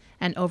business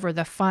and over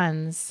the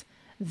funds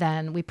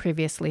than we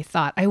previously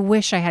thought. I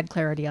wish I had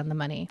clarity on the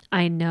money.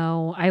 I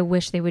know. I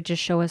wish they would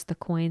just show us the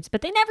coins,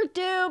 but they never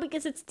do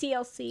because it's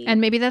TLC. And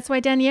maybe that's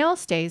why Dannielle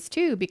stays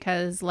too,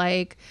 because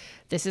like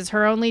this is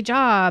her only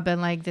job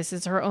and like this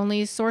is her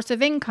only source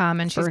of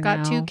income, and she's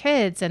got 2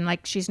 kids, and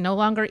like she's no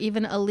longer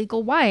even a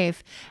legal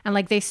wife. And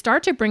like they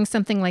start to bring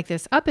something like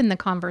this up in the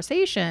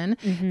conversation.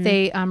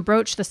 They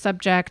broach the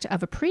subject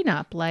of a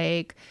prenup.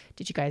 Like,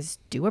 did you guys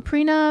do a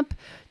prenup?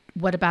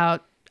 What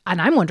about, and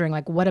I'm wondering,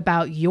 like, what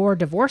about your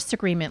divorce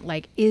agreement?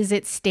 Like, is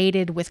it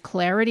stated with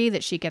clarity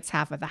that she gets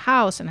half of the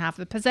house and half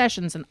of the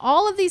possessions and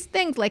all of these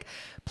things? Like,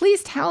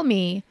 please tell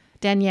me,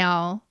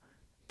 Dannielle,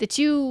 that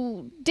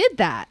you did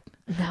that.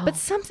 No. But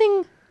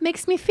something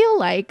makes me feel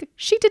like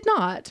she did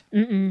not.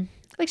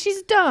 Like,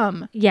 she's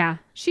dumb. Yeah.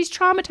 She's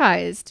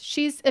traumatized.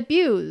 She's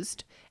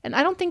abused. And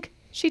I don't think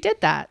she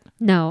did that.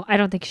 No, I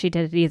don't think she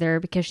did it either,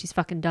 because she's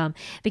fucking dumb.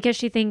 Because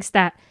she thinks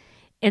that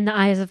in the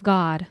eyes of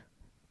God,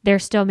 they're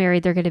still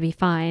married, they're going to be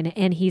fine,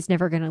 and he's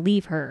never going to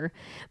leave her.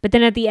 But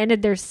then at the end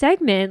of their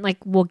segment, like,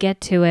 we'll get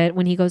to it,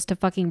 when he goes to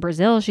fucking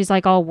Brazil, she's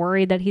like all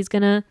worried that he's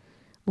going to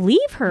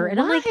leave her. And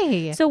Why?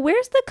 I'm like, so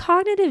where's the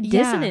cognitive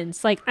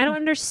dissonance? Like, I don't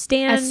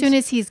understand. As soon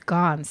as he's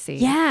gone, see?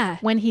 Yeah.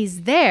 When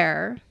he's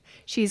there,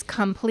 she's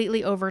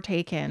completely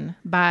overtaken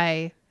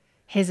by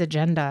his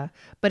agenda.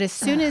 But as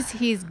soon as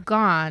he's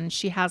gone,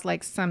 she has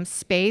like some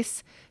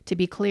space to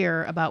be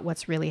clear about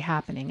what's really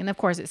happening. And of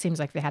course, it seems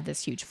like they had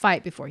this huge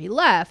fight before he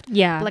left.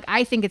 Yeah. But like,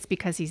 I think it's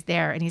because he's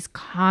there and he's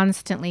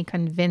constantly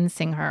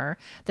convincing her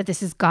that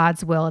this is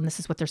God's will and this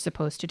is what they're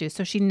supposed to do.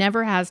 So she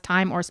never has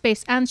time or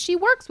space, and she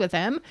works with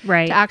him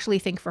Right. to actually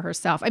think for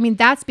herself. I mean,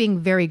 that's being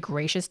very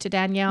gracious to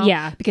Dannielle.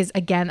 Yeah. Because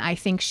again, I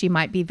think she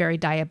might be very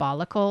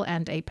diabolical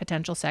and a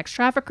potential sex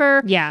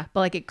trafficker. Yeah.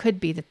 But like, it could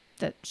be that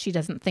she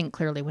doesn't think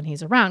clearly when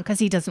he's around because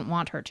he doesn't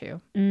want her to.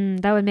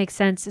 That would make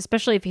sense,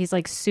 especially if he's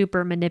like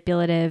super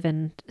manipulative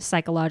and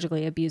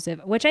psychologically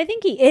abusive, which I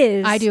think he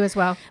is. I do as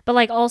well. But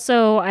like,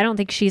 also, I don't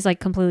think she's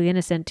like completely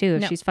innocent too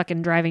if No. she's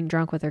fucking driving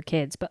drunk with her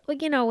kids. But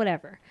like, you know,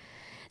 whatever.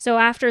 So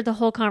after the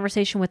whole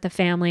conversation with the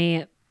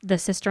family, the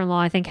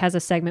sister-in-law, I think, has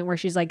a segment where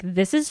she's like,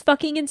 this is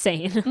fucking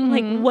insane.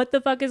 Like, what the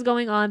fuck is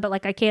going on? But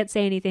like, I can't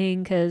say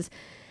anything because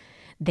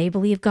they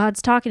believe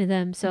God's talking to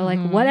them. So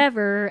like,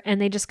 whatever. And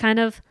they just kind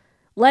of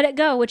let it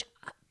go, which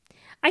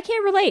I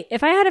can't relate.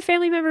 If I had a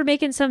family member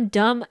making some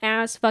dumb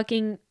ass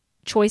fucking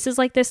choices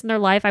like this in their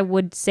life, I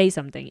would say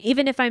something.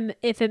 Even if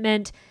it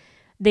meant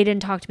they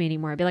didn't talk to me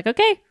anymore, I'd be like,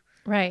 okay,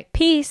 right,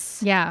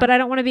 peace. Yeah. But I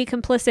don't want to be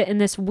complicit in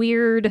this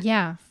weird,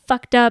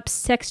 fucked up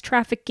sex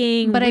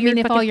trafficking. But I mean,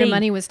 if all your thing.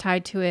 money was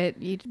tied to it,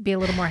 you'd be a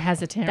little more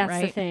hesitant, That's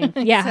right? the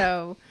thing. Yeah.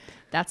 So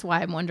that's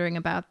why I'm wondering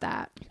about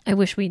that. I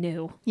wish we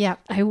knew. Yeah.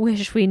 I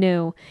wish we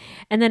knew.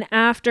 And then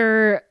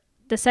after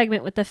the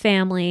segment with the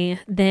family,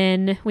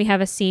 then we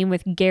have a scene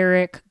with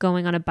Garrick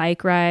going on a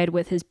bike ride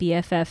with his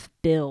BFF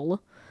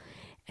Bill,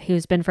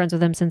 who's been friends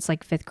with him since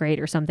like 5th grade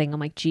or something. I'm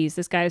like, geez,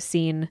 this guy's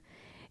seen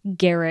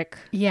Garrick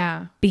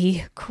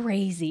be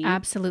crazy.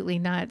 Absolutely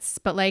nuts.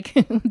 But like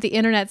the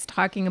internet's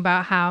talking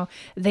about how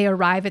they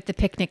arrive at the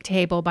picnic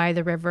table by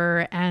the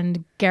river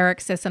and Garrick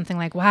says something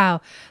like,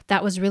 wow,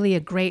 that was really a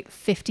great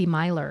 50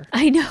 miler.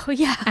 I know.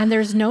 Yeah. And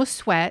there's no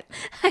sweat.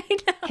 I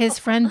know. His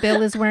friend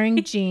Bill is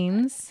wearing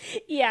jeans.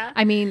 Yeah.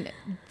 I mean,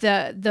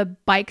 the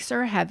bikes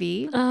are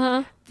heavy.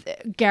 Uh-huh.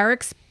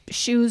 Garrick's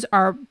shoes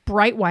are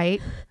bright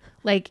white.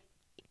 Like,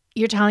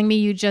 you're telling me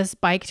you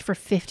just biked for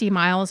 50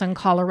 miles on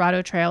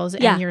Colorado trails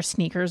and your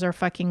sneakers are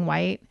fucking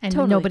white and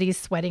nobody's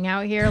sweating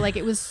out here? Like,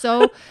 it was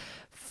so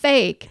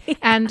fake.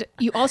 And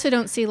you also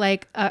don't see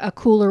like a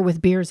cooler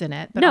with beers in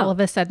it. But all of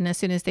a sudden, as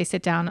soon as they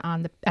sit down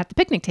at the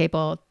picnic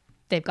table,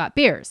 they've got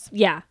beers.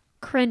 Yeah.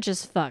 Cringe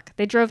as fuck.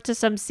 They drove to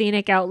some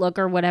scenic outlook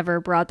or whatever,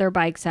 brought their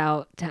bikes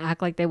out to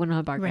act like they went on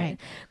a bike ride.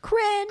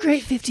 Cringe.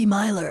 Great 50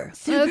 miler.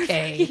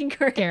 Okay,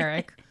 great.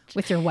 Garrick.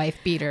 with your wife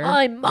beater.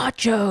 I'm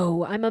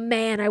macho. I'm a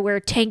man. I wear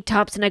tank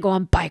tops and I go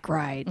on bike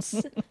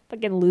rides.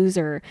 Fucking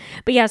loser.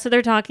 But yeah, so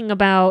they're talking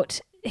about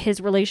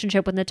his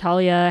relationship with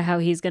Natalya, how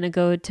he's going to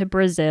go to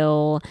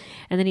Brazil.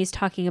 And then he's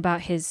talking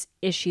about his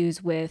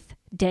issues with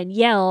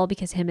Dannielle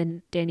because him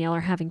and Dannielle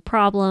are having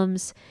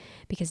problems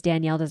because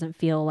Dannielle doesn't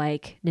feel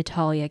like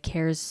Natalya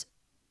cares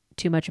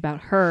too much about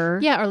her.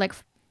 Yeah, or like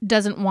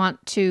doesn't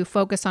want to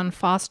focus on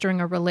fostering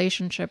a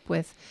relationship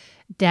with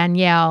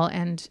Dannielle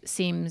and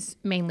seems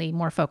mainly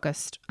more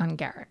focused on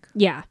Garrick.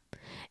 Yeah.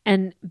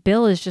 And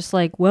Bill is just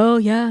like, well,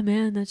 yeah,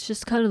 man, that's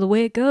just kind of the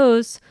way it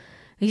goes.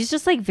 He's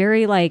just like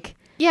very like...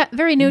 Yeah,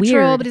 very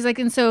neutral, weird. but he's like,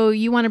 and so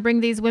you want to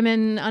bring these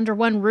women under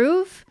one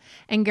roof?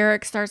 And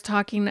Garrick starts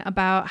talking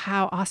about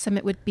how awesome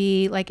it would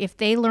be, like, if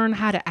they learn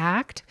how to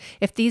act,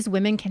 if these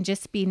women can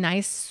just be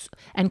nice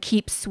and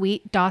keep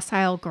sweet,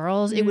 docile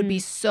girls, it would be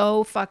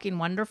so fucking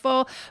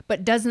wonderful,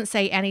 but doesn't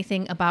say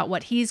anything about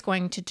what he's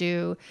going to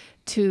do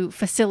to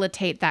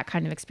facilitate that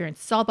kind of experience.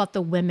 It's all about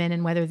the women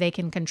and whether they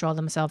can control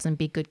themselves and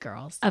be good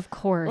girls. Of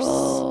course.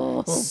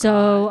 Oh,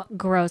 so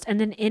gross. And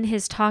then in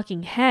his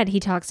talking head,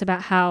 he talks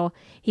about how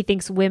he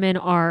thinks women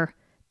are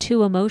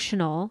too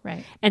emotional.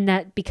 Right. And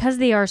that because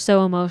they are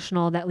so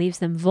emotional, that leaves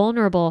them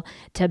vulnerable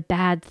to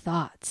bad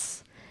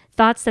thoughts.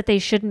 Thoughts that they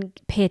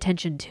shouldn't pay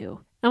attention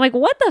to. I'm like,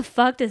 what the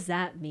fuck does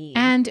that mean?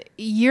 And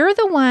you're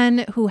the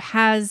one who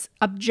has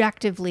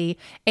objectively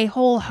a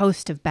whole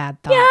host of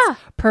bad thoughts. Yeah.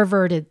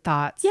 Perverted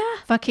thoughts. Yeah.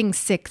 Fucking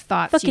sick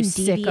thoughts, Fucking you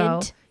sicko.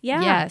 deviant.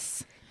 Yeah.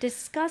 Yes.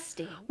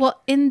 Disgusting.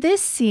 Well, in this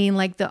scene,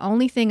 like the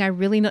only thing I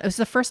really it was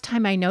the first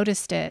time I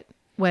noticed it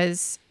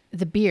was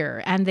the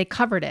beer, and they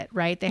covered it,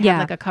 right? They had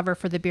like a cover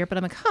for the beer, but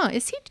I'm like,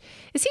 is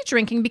he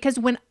drinking? Because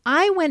when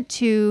I went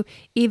to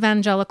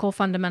evangelical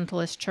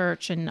fundamentalist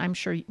church, and I'm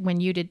sure when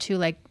you did too,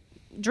 like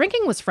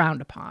drinking was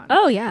frowned upon.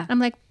 Oh yeah. I'm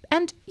like,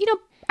 and you know,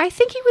 I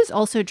think he was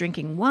also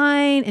drinking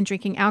wine and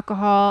drinking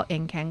alcohol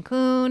in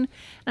Cancun. And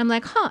I'm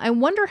like, I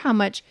wonder how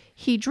much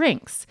he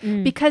drinks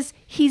because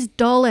he's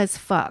dull as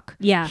fuck.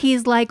 Yeah.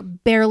 He's like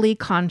barely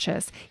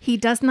conscious. He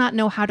does not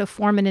know how to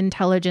form an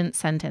intelligent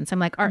sentence. I'm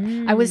like,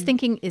 I was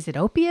thinking, is it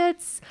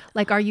opiates?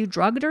 Like, are you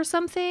drugged or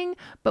something?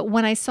 But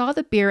when I saw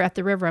the beer at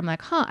the river, I'm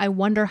like, I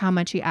wonder how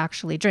much he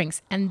actually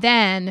drinks. And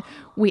then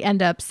we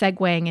end up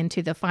segueing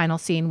into the final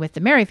scene with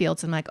the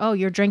Merrifields. I'm like, oh,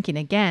 you're drinking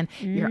again.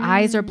 Your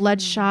eyes are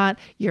bloodshot.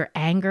 Your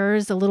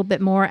anger's a little bit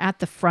more at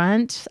the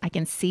front. I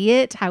can see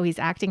it, how he's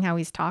acting, how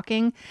he's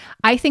talking.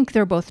 I think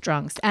they're both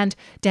drunks. And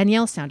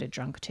Dannielle sounded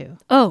drunk too.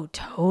 Oh,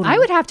 totally. I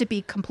would have to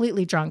be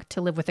completely drunk to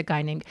live with a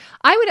guy named...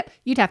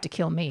 You'd have to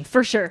kill me.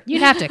 For sure.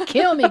 You'd have to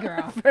kill me,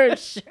 girl. For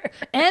sure.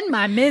 End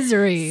my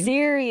misery.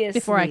 Seriously.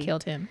 Before I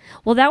killed him.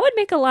 Well, that would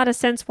make a lot of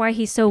sense why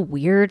he's so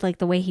weird, like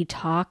the way he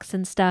talks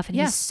and stuff. And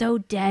he's so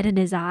dead in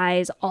his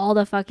eyes all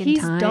the fucking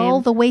time. He's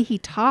dull the way he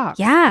talks.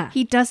 Yeah.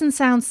 He doesn't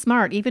sound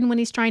smart, even when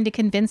he's trying to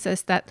convince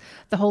us that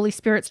the Holy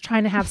Spirit's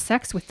trying to have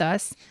sex with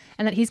us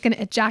and that he's going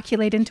to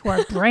ejaculate into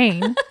our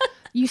brain.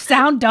 You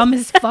sound dumb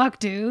as fuck,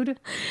 dude.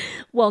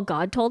 Well,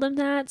 God told him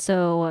that,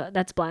 so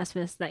that's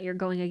blasphemous that you're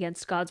going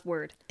against God's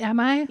word. Am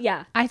I?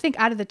 Yeah. I think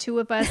out of the two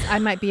of us, I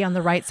might be on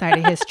the right side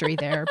of history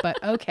there,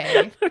 but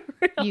okay.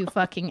 You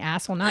fucking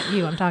asshole. Not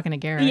you. I'm talking to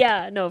Garrick.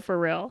 Yeah, no, for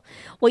real.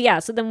 Well, yeah,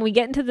 so then we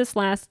get into this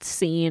last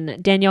scene.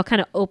 Dannielle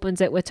kind of opens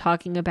it with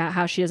talking about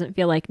how she doesn't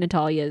feel like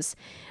Natalya's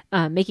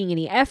making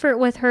any effort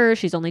with her.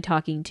 She's only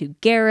talking to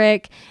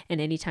Garrick, and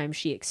anytime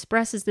she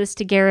expresses this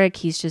to Garrick,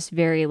 he's just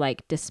very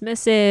like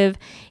dismissive.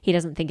 He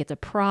doesn't think it's a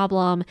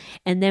problem.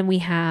 And then we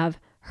have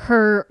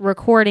her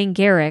recording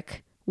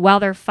Garrick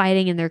while they're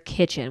fighting in their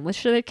kitchen,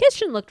 which their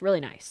kitchen looked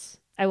really nice,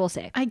 I will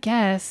say. I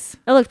guess.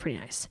 It looked pretty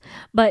nice.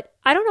 But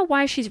I don't know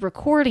why she's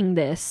recording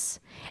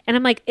this. And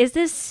I'm like, is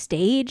this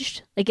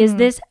staged? Like, is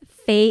this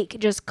fake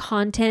just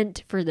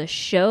content for the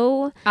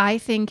show? I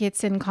think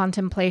it's in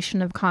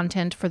contemplation of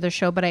content for the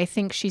show, but I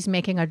think she's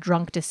making a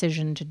drunk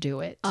decision to do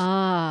it.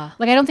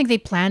 Like, I don't think they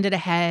planned it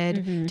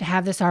ahead to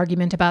have this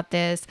argument about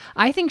this.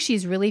 I think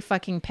she's really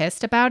fucking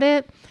pissed about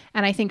it.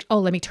 And I think,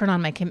 let me turn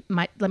on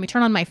let me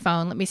turn on my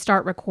phone. Let me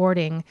start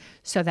recording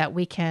so that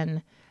we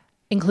can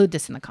include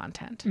this in the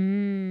content.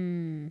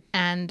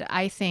 And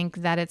I think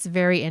that it's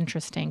very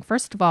interesting.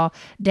 First of all,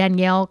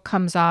 Dannielle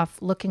comes off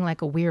looking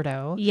like a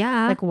weirdo.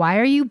 Yeah. Like, why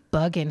are you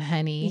bugging,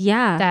 honey?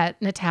 Yeah.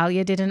 That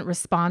Natalya didn't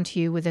respond to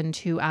you within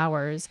 2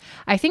 hours.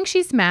 I think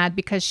she's mad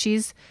because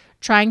she's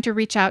trying to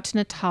reach out to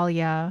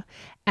Natalya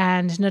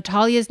and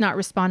Natalya is not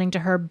responding to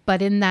her.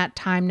 But in that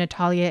time,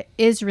 Natalya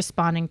is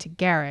responding to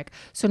Garrick.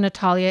 So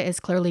Natalya is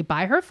clearly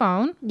by her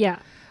phone. Yeah.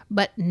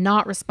 But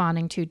not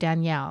responding to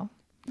Dannielle.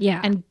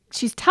 Yeah. And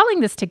she's telling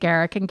this to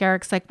Garrick, and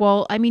Garrick's like,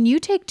 well, I mean, you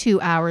take 2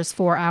 hours,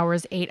 4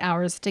 hours, 8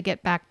 hours to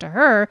get back to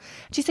her.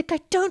 And she's like, I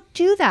don't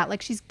do that.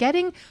 Like, she's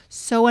getting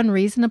so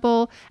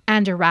unreasonable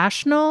and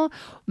irrational,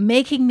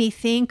 making me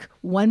think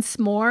once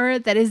more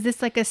that is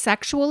this like a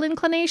sexual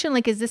inclination?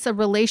 Like, is this a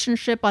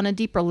relationship on a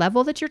deeper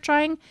level that you're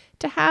trying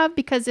to have?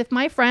 Because if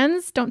my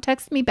friends don't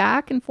text me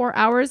back in 4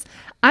 hours,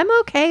 I'm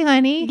okay,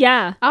 honey.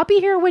 Yeah. I'll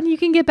be here when you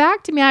can get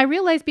back to me. I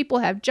realize people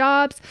have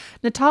jobs.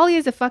 Natalia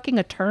is a fucking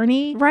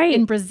attorney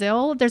in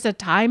Brazil. There's a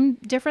time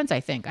difference, I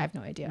think. I have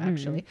no idea,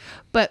 actually.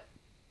 But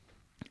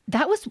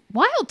that was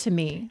wild to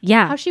me.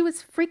 Yeah. How she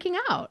was freaking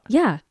out.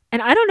 Yeah.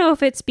 And I don't know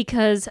if it's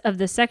because of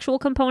the sexual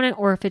component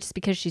or if it's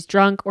because she's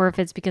drunk or if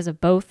it's because of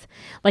both.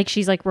 Like,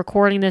 she's like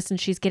recording this and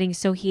she's getting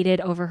so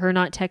heated over her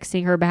not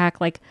texting her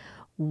back. Like,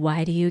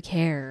 why do you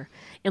care?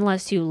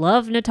 Unless you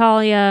love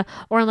Natalia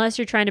or unless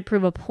you're trying to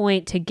prove a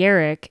point to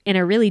Garrick in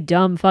a really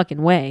dumb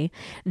fucking way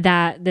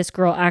that this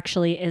girl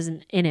actually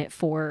isn't in it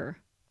for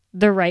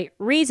the right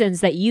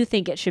reasons that you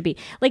think it should be.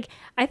 Like,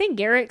 I think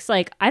Garrick's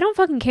like, I don't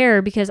fucking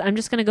care because I'm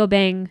just going to go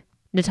bang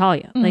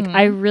Natalia. Like,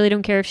 I really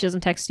don't care if she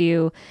doesn't text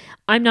you.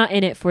 I'm not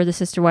in it for the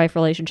sister-wife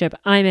relationship.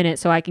 I'm in it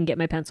so I can get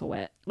my pencil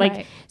wet.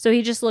 Like, so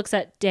he just looks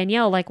at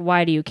Dannielle like,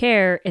 why do you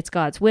care? It's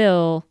God's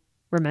will.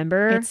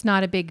 Remember? It's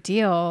not a big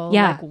deal.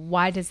 Yeah. Like,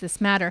 why does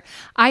this matter?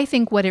 I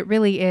think what it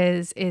really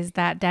is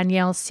that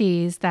Dannielle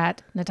sees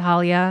that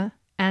Natalia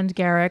and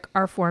Garrick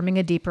are forming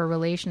a deeper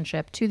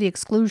relationship to the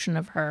exclusion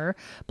of her.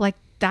 But like,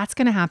 that's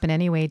going to happen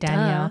anyway,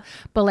 Dannielle.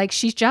 But like,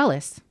 she's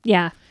jealous.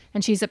 Yeah.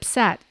 And she's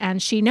upset.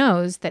 And she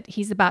knows that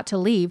he's about to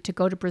leave to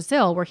go to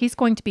Brazil, where he's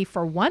going to be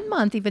for 1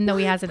 month, even though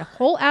he has a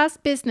whole ass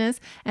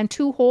business and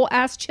 2 whole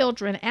ass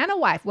children and a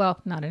wife. Well,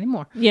 not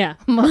anymore. Yeah.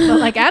 But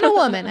like, and a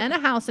woman and a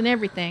house and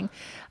everything.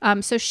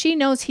 So she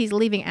knows he's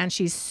leaving and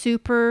she's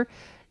super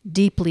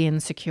deeply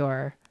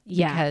insecure.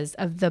 Yeah. Because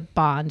of the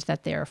bond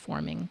that they're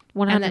forming.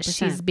 100%. And that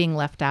she's being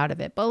left out of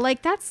it. But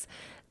like, that's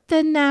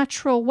the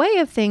natural way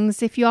of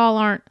things if y'all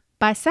aren't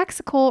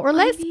bisexual or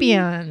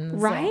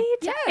lesbians. Right?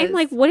 Yes. And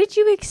like, what did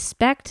you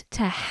expect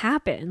to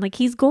happen? Like,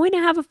 he's going to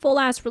have a full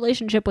ass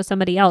relationship with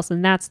somebody else,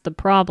 and that's the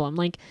problem.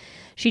 Like,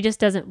 she just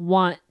doesn't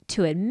want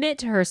to admit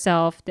to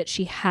herself that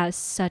she has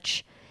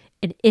such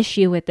an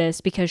issue with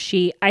this because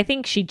I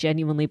think she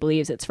genuinely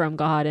believes it's from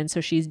God, and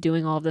so she's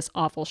doing all of this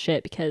awful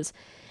shit because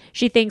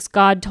she thinks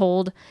God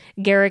told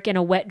Garrick in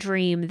a wet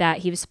dream that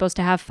he was supposed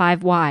to have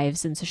 5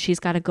 wives, and so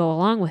she's got to go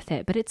along with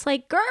it. But it's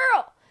like,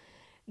 girl,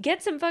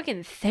 get some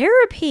fucking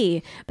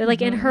therapy. But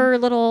like in her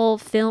little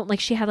film, like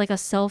she had like a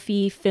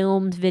selfie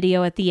filmed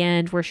video at the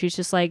end where she's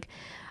just like,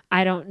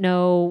 I don't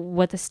know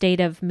what the state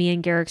of me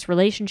and Garrick's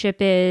relationship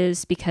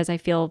is because I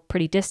feel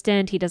pretty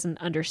distant. He doesn't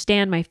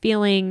understand my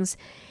feelings.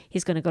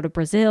 He's going to go to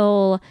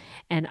Brazil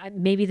and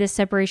maybe this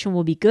separation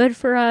will be good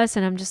for us.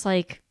 And I'm just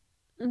like,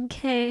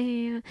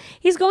 okay.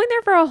 He's going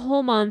there for a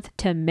whole month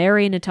to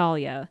marry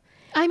Natalia.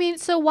 I mean,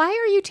 so why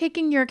are you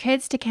taking your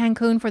kids to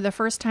Cancun for the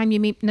first time you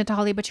meet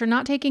Natalia, but you're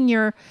not taking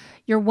your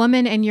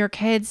woman and your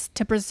kids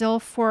to Brazil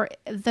for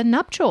the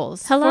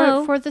nuptials?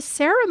 Hello? For the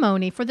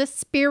ceremony, for the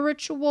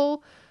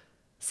spiritual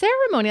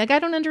ceremony. Like, I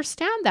don't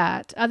understand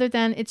that other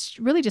than it's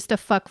really just a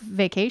fuck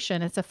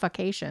vacation. It's a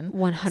fuckation.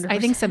 100%. I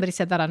think somebody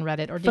said that on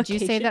Reddit. Or did you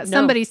say that? No.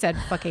 Somebody said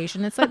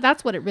fuckation. It's like,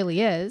 that's what it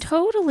really is.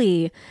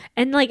 Totally.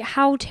 And like,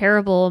 how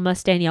terrible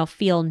must Dannielle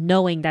feel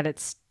knowing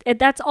that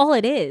that's all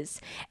it is?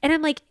 And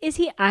I'm like, is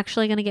he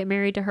actually going to get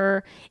married to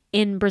her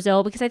in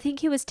Brazil? Because I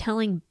think he was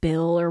telling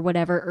Bill or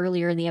whatever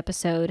earlier in the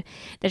episode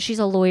that she's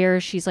a lawyer.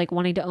 She's like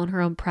wanting to own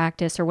her own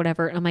practice or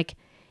whatever. And I'm like,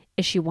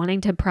 is she wanting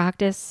to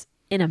practice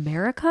in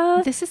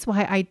America? This is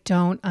why I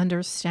don't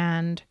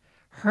understand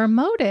her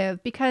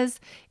motive, because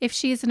if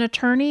she's an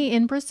attorney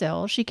in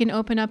Brazil, she can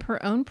open up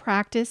her own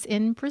practice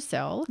in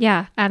Brazil.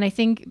 Yeah. And I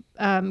think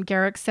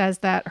Garrick says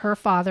that her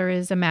father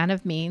is a man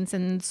of means,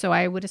 and so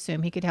I would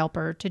assume he could help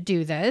her to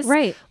do this.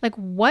 Right. Like,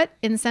 what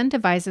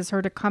incentivizes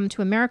her to come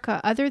to America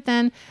other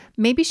than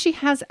maybe she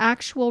has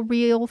actual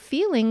real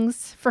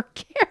feelings for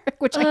Garrick,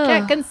 which I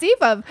can't conceive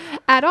of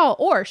at all,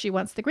 or she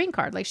wants the green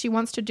card. Like, she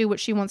wants to do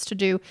what she wants to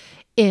do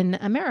in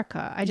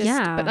America.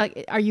 But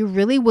like, are you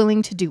really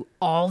willing to do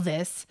all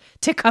this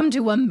to come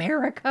to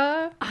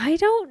America? I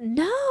don't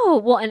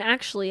know. Well, and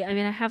actually, I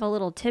mean, I have a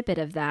little tidbit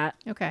of that.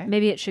 Okay.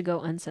 Maybe it should go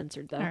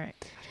uncensored though. All right.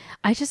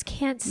 I just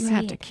can't see You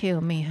have to it.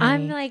 kill me,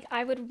 honey. I'm like,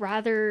 I would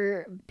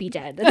rather be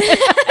dead.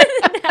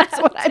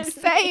 That's what I'm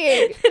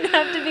saying. Than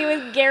have to be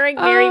with Garrick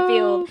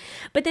Merrifield.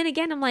 But then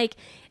again, I'm like,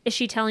 is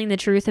she telling the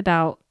truth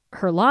about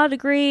her law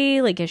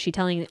degree? Like, is she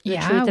telling the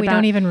truth about... we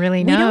don't even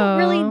really know. We don't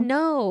really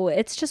know.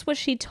 It's just what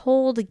she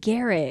told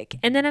Garrick.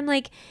 And then I'm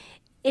like,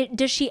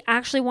 does she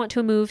actually want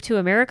to move to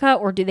America,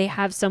 or do they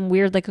have some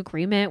weird like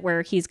agreement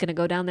where he's going to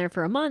go down there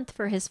for a month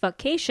for his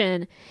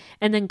vacation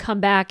and then come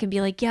back and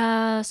be like,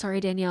 yeah, sorry,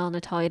 Dannielle,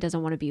 Natalia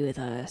doesn't want to be with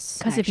us.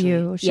 Because of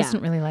you. She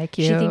doesn't really like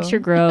you. She thinks you're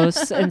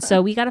gross. And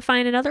so we got to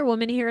find another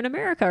woman here in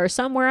America or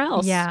somewhere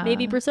else. Yeah.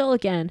 Maybe Brazil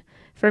again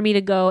for me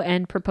to go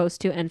and propose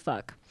to and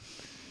fuck.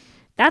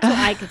 That's what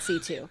I could see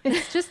too.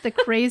 It's just the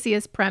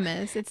craziest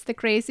premise. It's the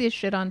craziest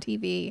shit on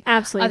TV.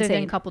 Absolutely Other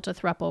insane. than Couple to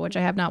Thruple, which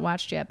I have not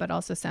watched yet, but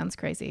also sounds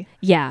crazy.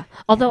 Yeah.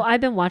 Although I've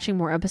been watching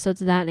more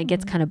episodes of that and it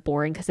gets kind of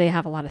boring because they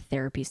have a lot of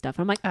therapy stuff.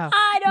 I'm like,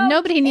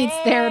 Nobody needs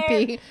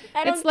therapy.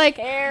 I don't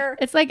care.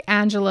 It's like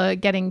Angela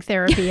getting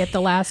therapy at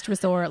the last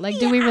resort. Like,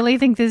 do we really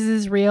think this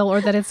is real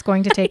or that it's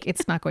going to take?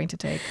 It's not going to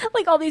take.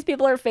 Like all these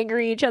people are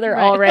fingering each other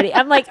already.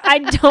 I'm like, I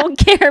don't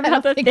care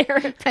about the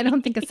therapy. I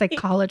don't think a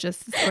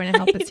psychologist is going to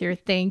help us here.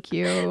 Thank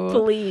you.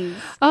 Please.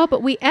 Oh,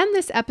 but we end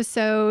this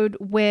episode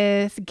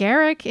with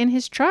Garrick in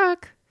his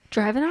truck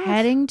Driving off.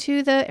 heading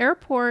to the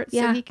airport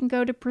so he can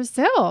go to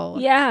Brazil.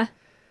 Yeah.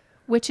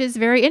 Which is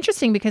very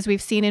interesting because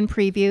we've seen in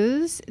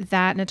previews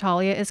that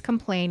Natalia is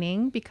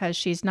complaining because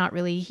she's not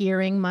really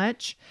hearing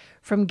much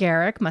from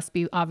Garrick. Must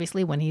be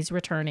obviously when he's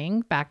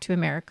returning back to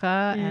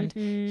America and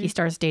he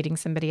starts dating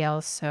somebody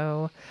else.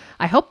 So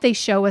I hope they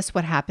show us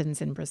what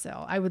happens in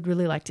Brazil. I would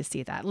really like to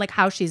see that. Like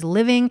how she's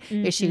living.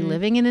 Is she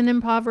living in an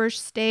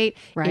impoverished state?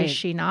 Right. Is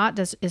she not?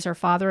 Is her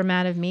father a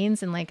man of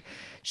means? And like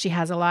she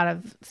has a lot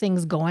of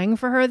things going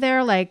for her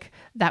there. Like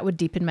that would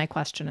deepen my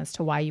question as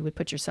to why you would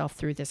put yourself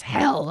through this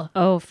hell.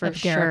 Oh, for of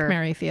sure. Garrick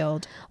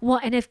Merrifield. Well,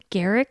 and if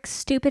Garrick's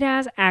stupid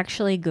ass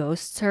actually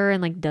ghosts her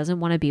and like doesn't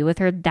want to be with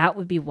her, that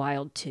would be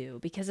wild too.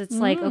 Because it's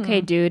like,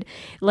 okay, dude,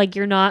 like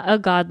you're not a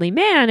godly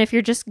man if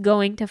you're just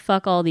going to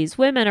fuck all these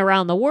women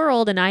around the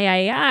world and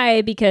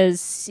I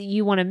because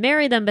you want to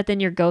marry them, but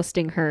then you're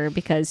ghosting her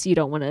because you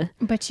don't want to.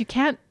 But you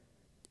can't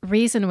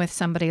reason with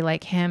somebody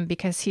like him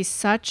because he's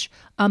such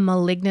a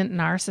malignant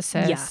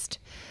narcissist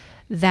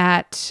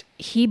that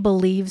he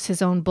believes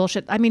his own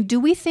bullshit. I mean, do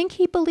we think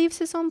he believes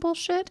his own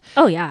bullshit?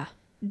 Oh yeah.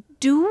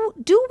 Do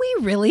we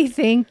really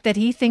think that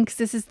he thinks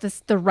this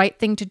is the right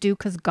thing to do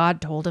because God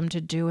told him to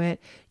do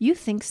it? You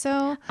think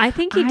so? I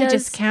think he does. I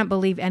just can't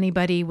believe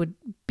anybody would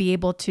be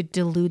able to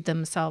delude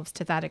themselves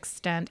to that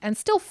extent and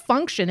still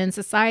function in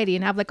society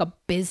and have like a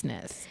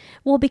business.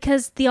 Well,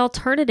 because the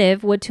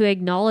alternative would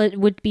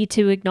be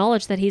to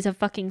acknowledge that he's a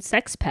fucking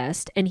sex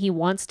pest and he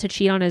wants to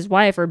cheat on his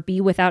wife or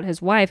be without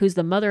his wife, who's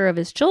the mother of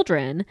his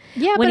children.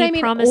 Yeah, when but he I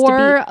mean, promised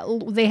or to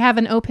be, they have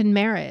an open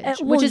marriage,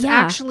 which is yeah.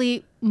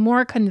 actually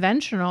more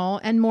conventional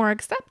and more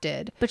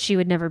accepted. but she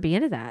would never be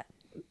into that.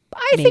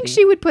 I think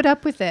she would put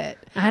up with it.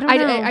 I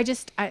don't know.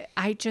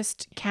 I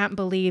just can't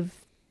believe.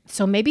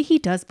 So maybe he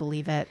does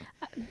believe it.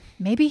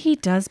 Maybe he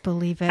does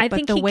believe it. I but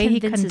think the he way he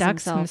convinces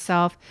conducts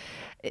himself.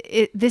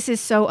 this is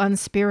so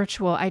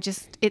unspiritual.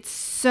 It's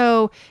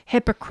so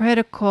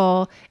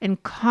hypocritical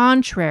and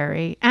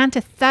contrary,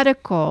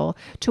 antithetical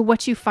to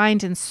what you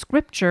find in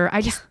scripture.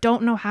 I just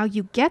don't know how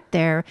you get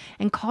there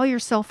and call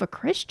yourself a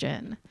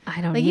Christian.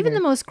 I don't like either. even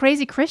the most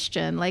crazy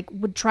Christian like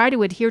would try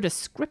to adhere to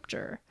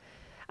scripture.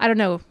 I don't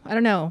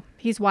know.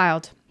 He's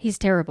wild. He's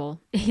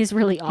terrible. He's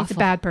really awful. He's a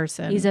bad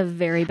person. He's a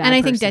very bad person. And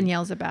I think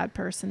Dannielle's a bad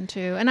person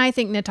too. And I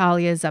think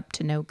Natalia is up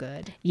to no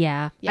good.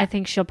 Yeah. I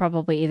think she'll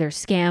probably either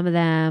scam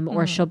them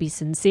or she'll be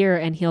sincere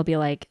and he'll be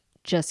like,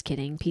 just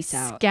kidding. Peace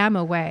out. Scam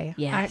away.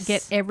 Yes.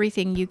 Get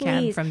everything you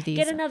can Please, from these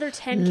get another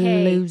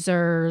 10K.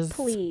 losers.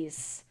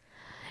 Please.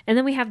 And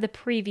then we have the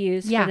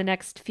previews for the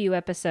next few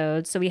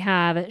episodes. So we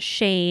have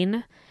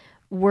Shane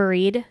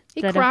worried.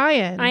 He's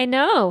crying. I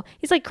know.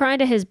 He's like crying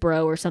to his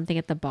bro or something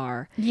at the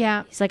bar.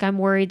 Yeah. He's like, I'm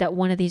worried that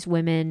one of these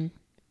women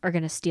are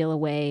going to steal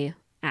away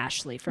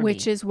Ashley from me.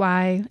 Which is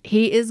why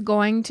he is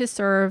going to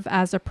serve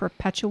as a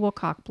perpetual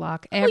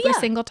cockblock. Every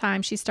single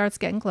time she starts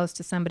getting close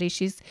to somebody,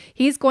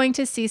 he's going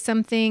to see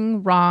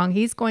something wrong.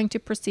 He's going to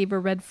perceive a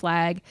red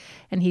flag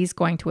and he's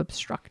going to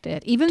obstruct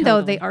it. Even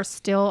though they are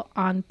still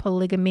on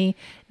polygamy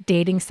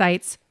dating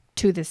sites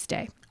to this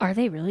day. Are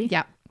they really?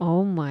 Yeah.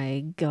 Oh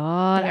my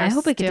God. I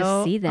hope I get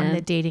to see them on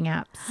the dating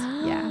apps.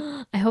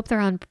 Yeah. I hope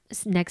they're on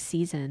next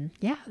season.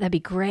 Yeah. That'd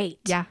be great.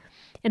 Yeah.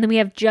 And then we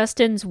have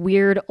Justin's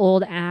weird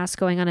old ass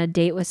going on a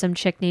date with some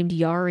chick named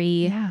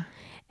Yari. Yeah.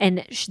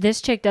 And this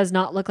chick does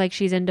not look like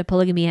she's into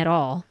polygamy at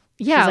all.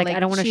 Yeah, she's like I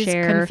don't want to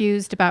share. She's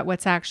confused about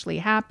what's actually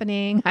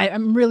happening.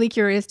 I'm really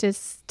curious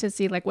to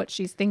see like what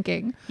she's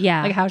thinking.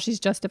 Yeah, like how she's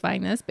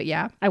justifying this. But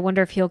yeah, I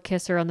wonder if he'll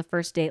kiss her on the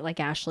first date, like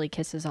Ashley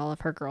kisses all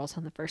of her girls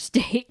on the first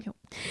date.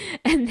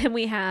 And then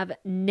we have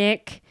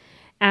Nick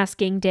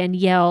asking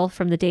Dannielle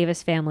from the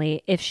Davis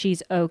family if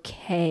she's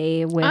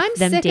okay with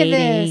them sick dating.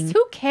 Of this.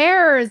 Who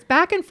cares?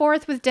 Back and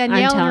forth with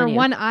Dannielle and her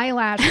one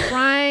eyelash,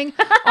 crying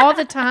all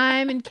the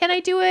time. And can I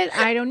do it?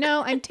 I don't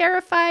know. I'm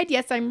terrified.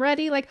 Yes, I'm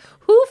ready. Like,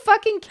 who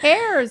fucking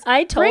cares?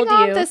 I told Bring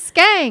on you. the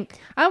skank.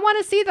 I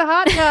want to see the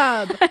hot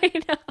tub. I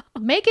know.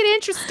 Make it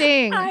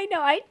interesting. I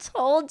know. I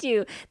told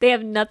you. They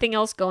have nothing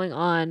else going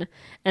on.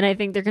 And I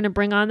think they're going to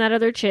bring on that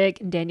other chick.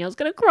 And Danielle's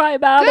going to cry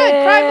about it.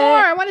 Good. Cry more.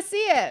 I want to see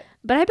it.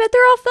 But I bet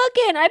they're all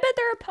fucking. I bet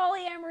they're a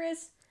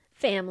polyamorous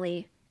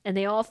family. And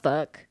they all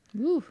fuck.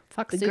 Ooh,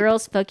 fuck The soup.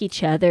 girls fuck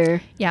each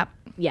other. Yep.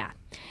 Yeah.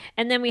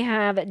 And then we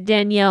have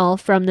Dannielle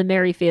from the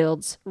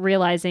Merrifields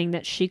realizing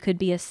that she could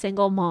be a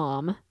single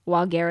mom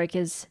while Garrick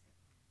is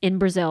in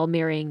Brazil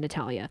marrying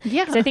Natalia.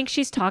 Yeah. Because I think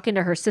she's talking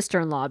to her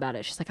sister-in-law about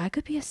it. She's like, I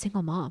could be a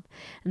single mom.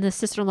 And the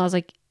sister-in-law's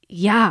like,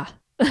 yeah,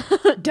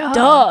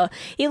 Duh.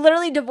 He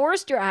literally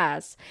divorced your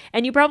ass.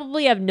 And you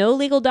probably have no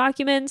legal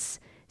documents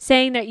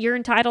saying that you're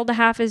entitled to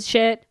half his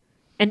shit.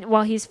 And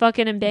while he's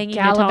fucking and banging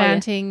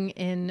gallivanting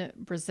in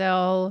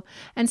Brazil.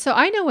 And so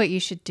I know what you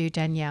should do,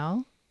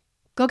 Dannielle.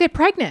 Go get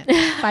pregnant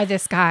by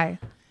this guy.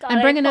 God,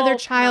 and bring I another hope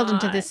child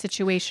not. into this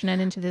situation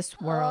and into this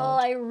world.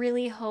 Oh, I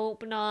really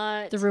hope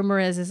not. The rumor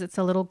is it's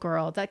a little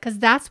girl. Because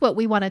that's what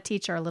we want to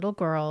teach our little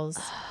girls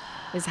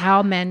is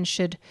how men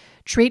should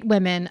treat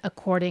women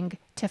according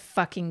to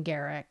fucking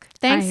Garrick.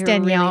 Thanks,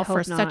 Dannielle,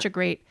 for such a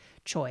great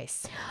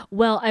choice.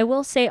 Well, I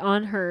will say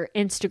on her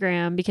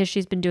Instagram, because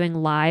she's been doing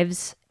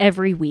lives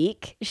every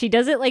week, she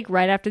does it like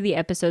right after the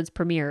episode's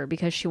premiere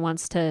because she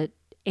wants to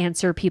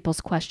answer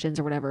people's questions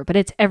or whatever, but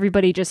it's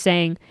everybody just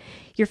saying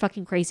you're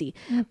fucking crazy.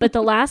 But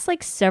the last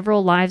like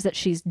several lives that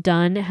she's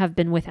done have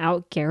been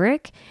without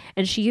Garrick,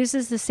 and she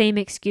uses the same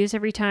excuse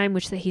every time,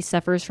 which that he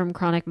suffers from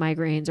chronic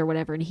migraines or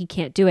whatever and he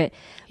can't do it.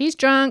 He's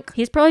drunk.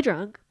 He's probably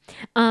drunk.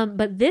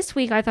 But this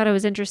week I thought it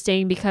was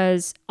interesting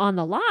because on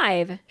the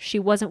live she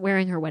wasn't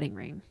wearing her wedding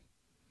ring.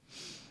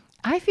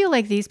 I feel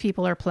like these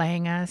people are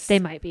playing us. They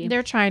might be.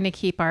 They're trying to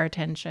keep our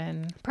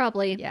attention.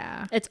 Probably.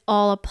 Yeah. It's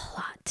all a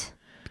plot.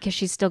 Because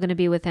she's still going to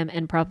be with him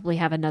and probably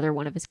have another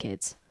one of his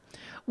kids.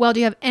 Well, do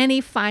you have any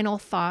final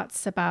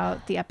thoughts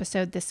about the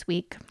episode this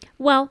week?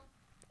 Well,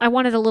 I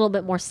wanted a little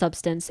bit more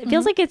substance. It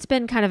feels like it's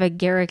been kind of a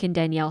Garrick and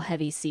Dannielle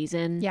heavy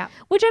season. Yeah.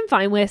 Which I'm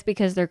fine with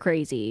because they're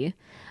crazy.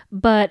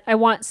 But I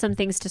want some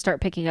things to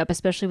start picking up,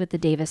 especially with the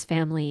Davis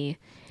family.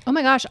 Oh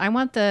my gosh, I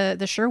want the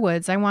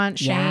Sherwoods. I want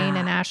Shane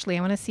and Ashley.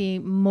 I want to see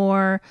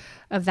more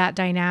of that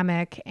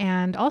dynamic.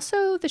 And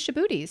also the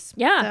Shabooties.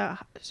 Yeah.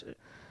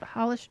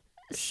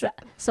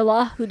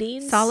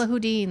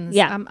 Salahuddins.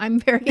 Yeah. I'm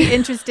very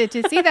interested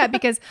to see that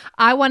because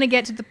I want to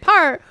get to the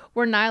part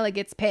where Nailah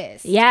gets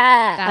pissed.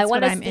 Yeah. That's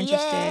what I'm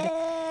interested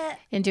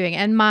in doing.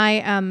 And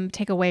my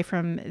takeaway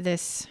from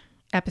this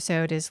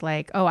episode is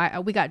like,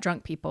 we got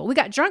drunk people. We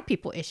got drunk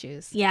people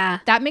issues. Yeah.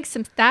 That makes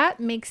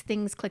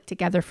things click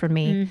together for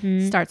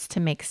me. Starts to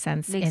make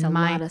sense in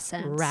my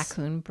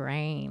raccoon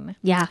brain.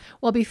 Yeah.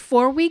 Well,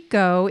 before we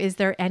go, is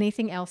there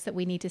anything else that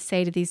we need to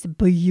say to these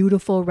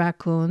beautiful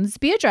raccoons?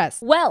 Be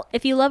addressed. Well,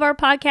 if you love our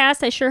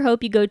podcast, I sure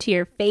hope you go to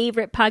your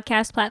favorite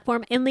podcast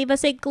platform and leave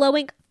us a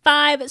glowing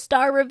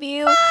 5-star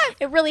review.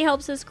 It really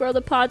helps us grow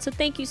the pod. So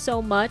thank you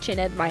so much in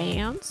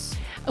advance.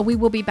 We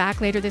will be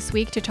back later this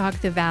week to talk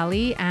the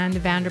Valley and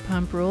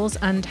Vanderpump Rules.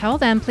 Until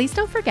then, please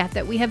don't forget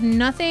that we have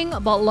nothing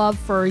but love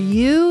for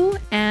you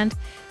and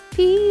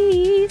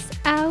peace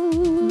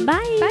out.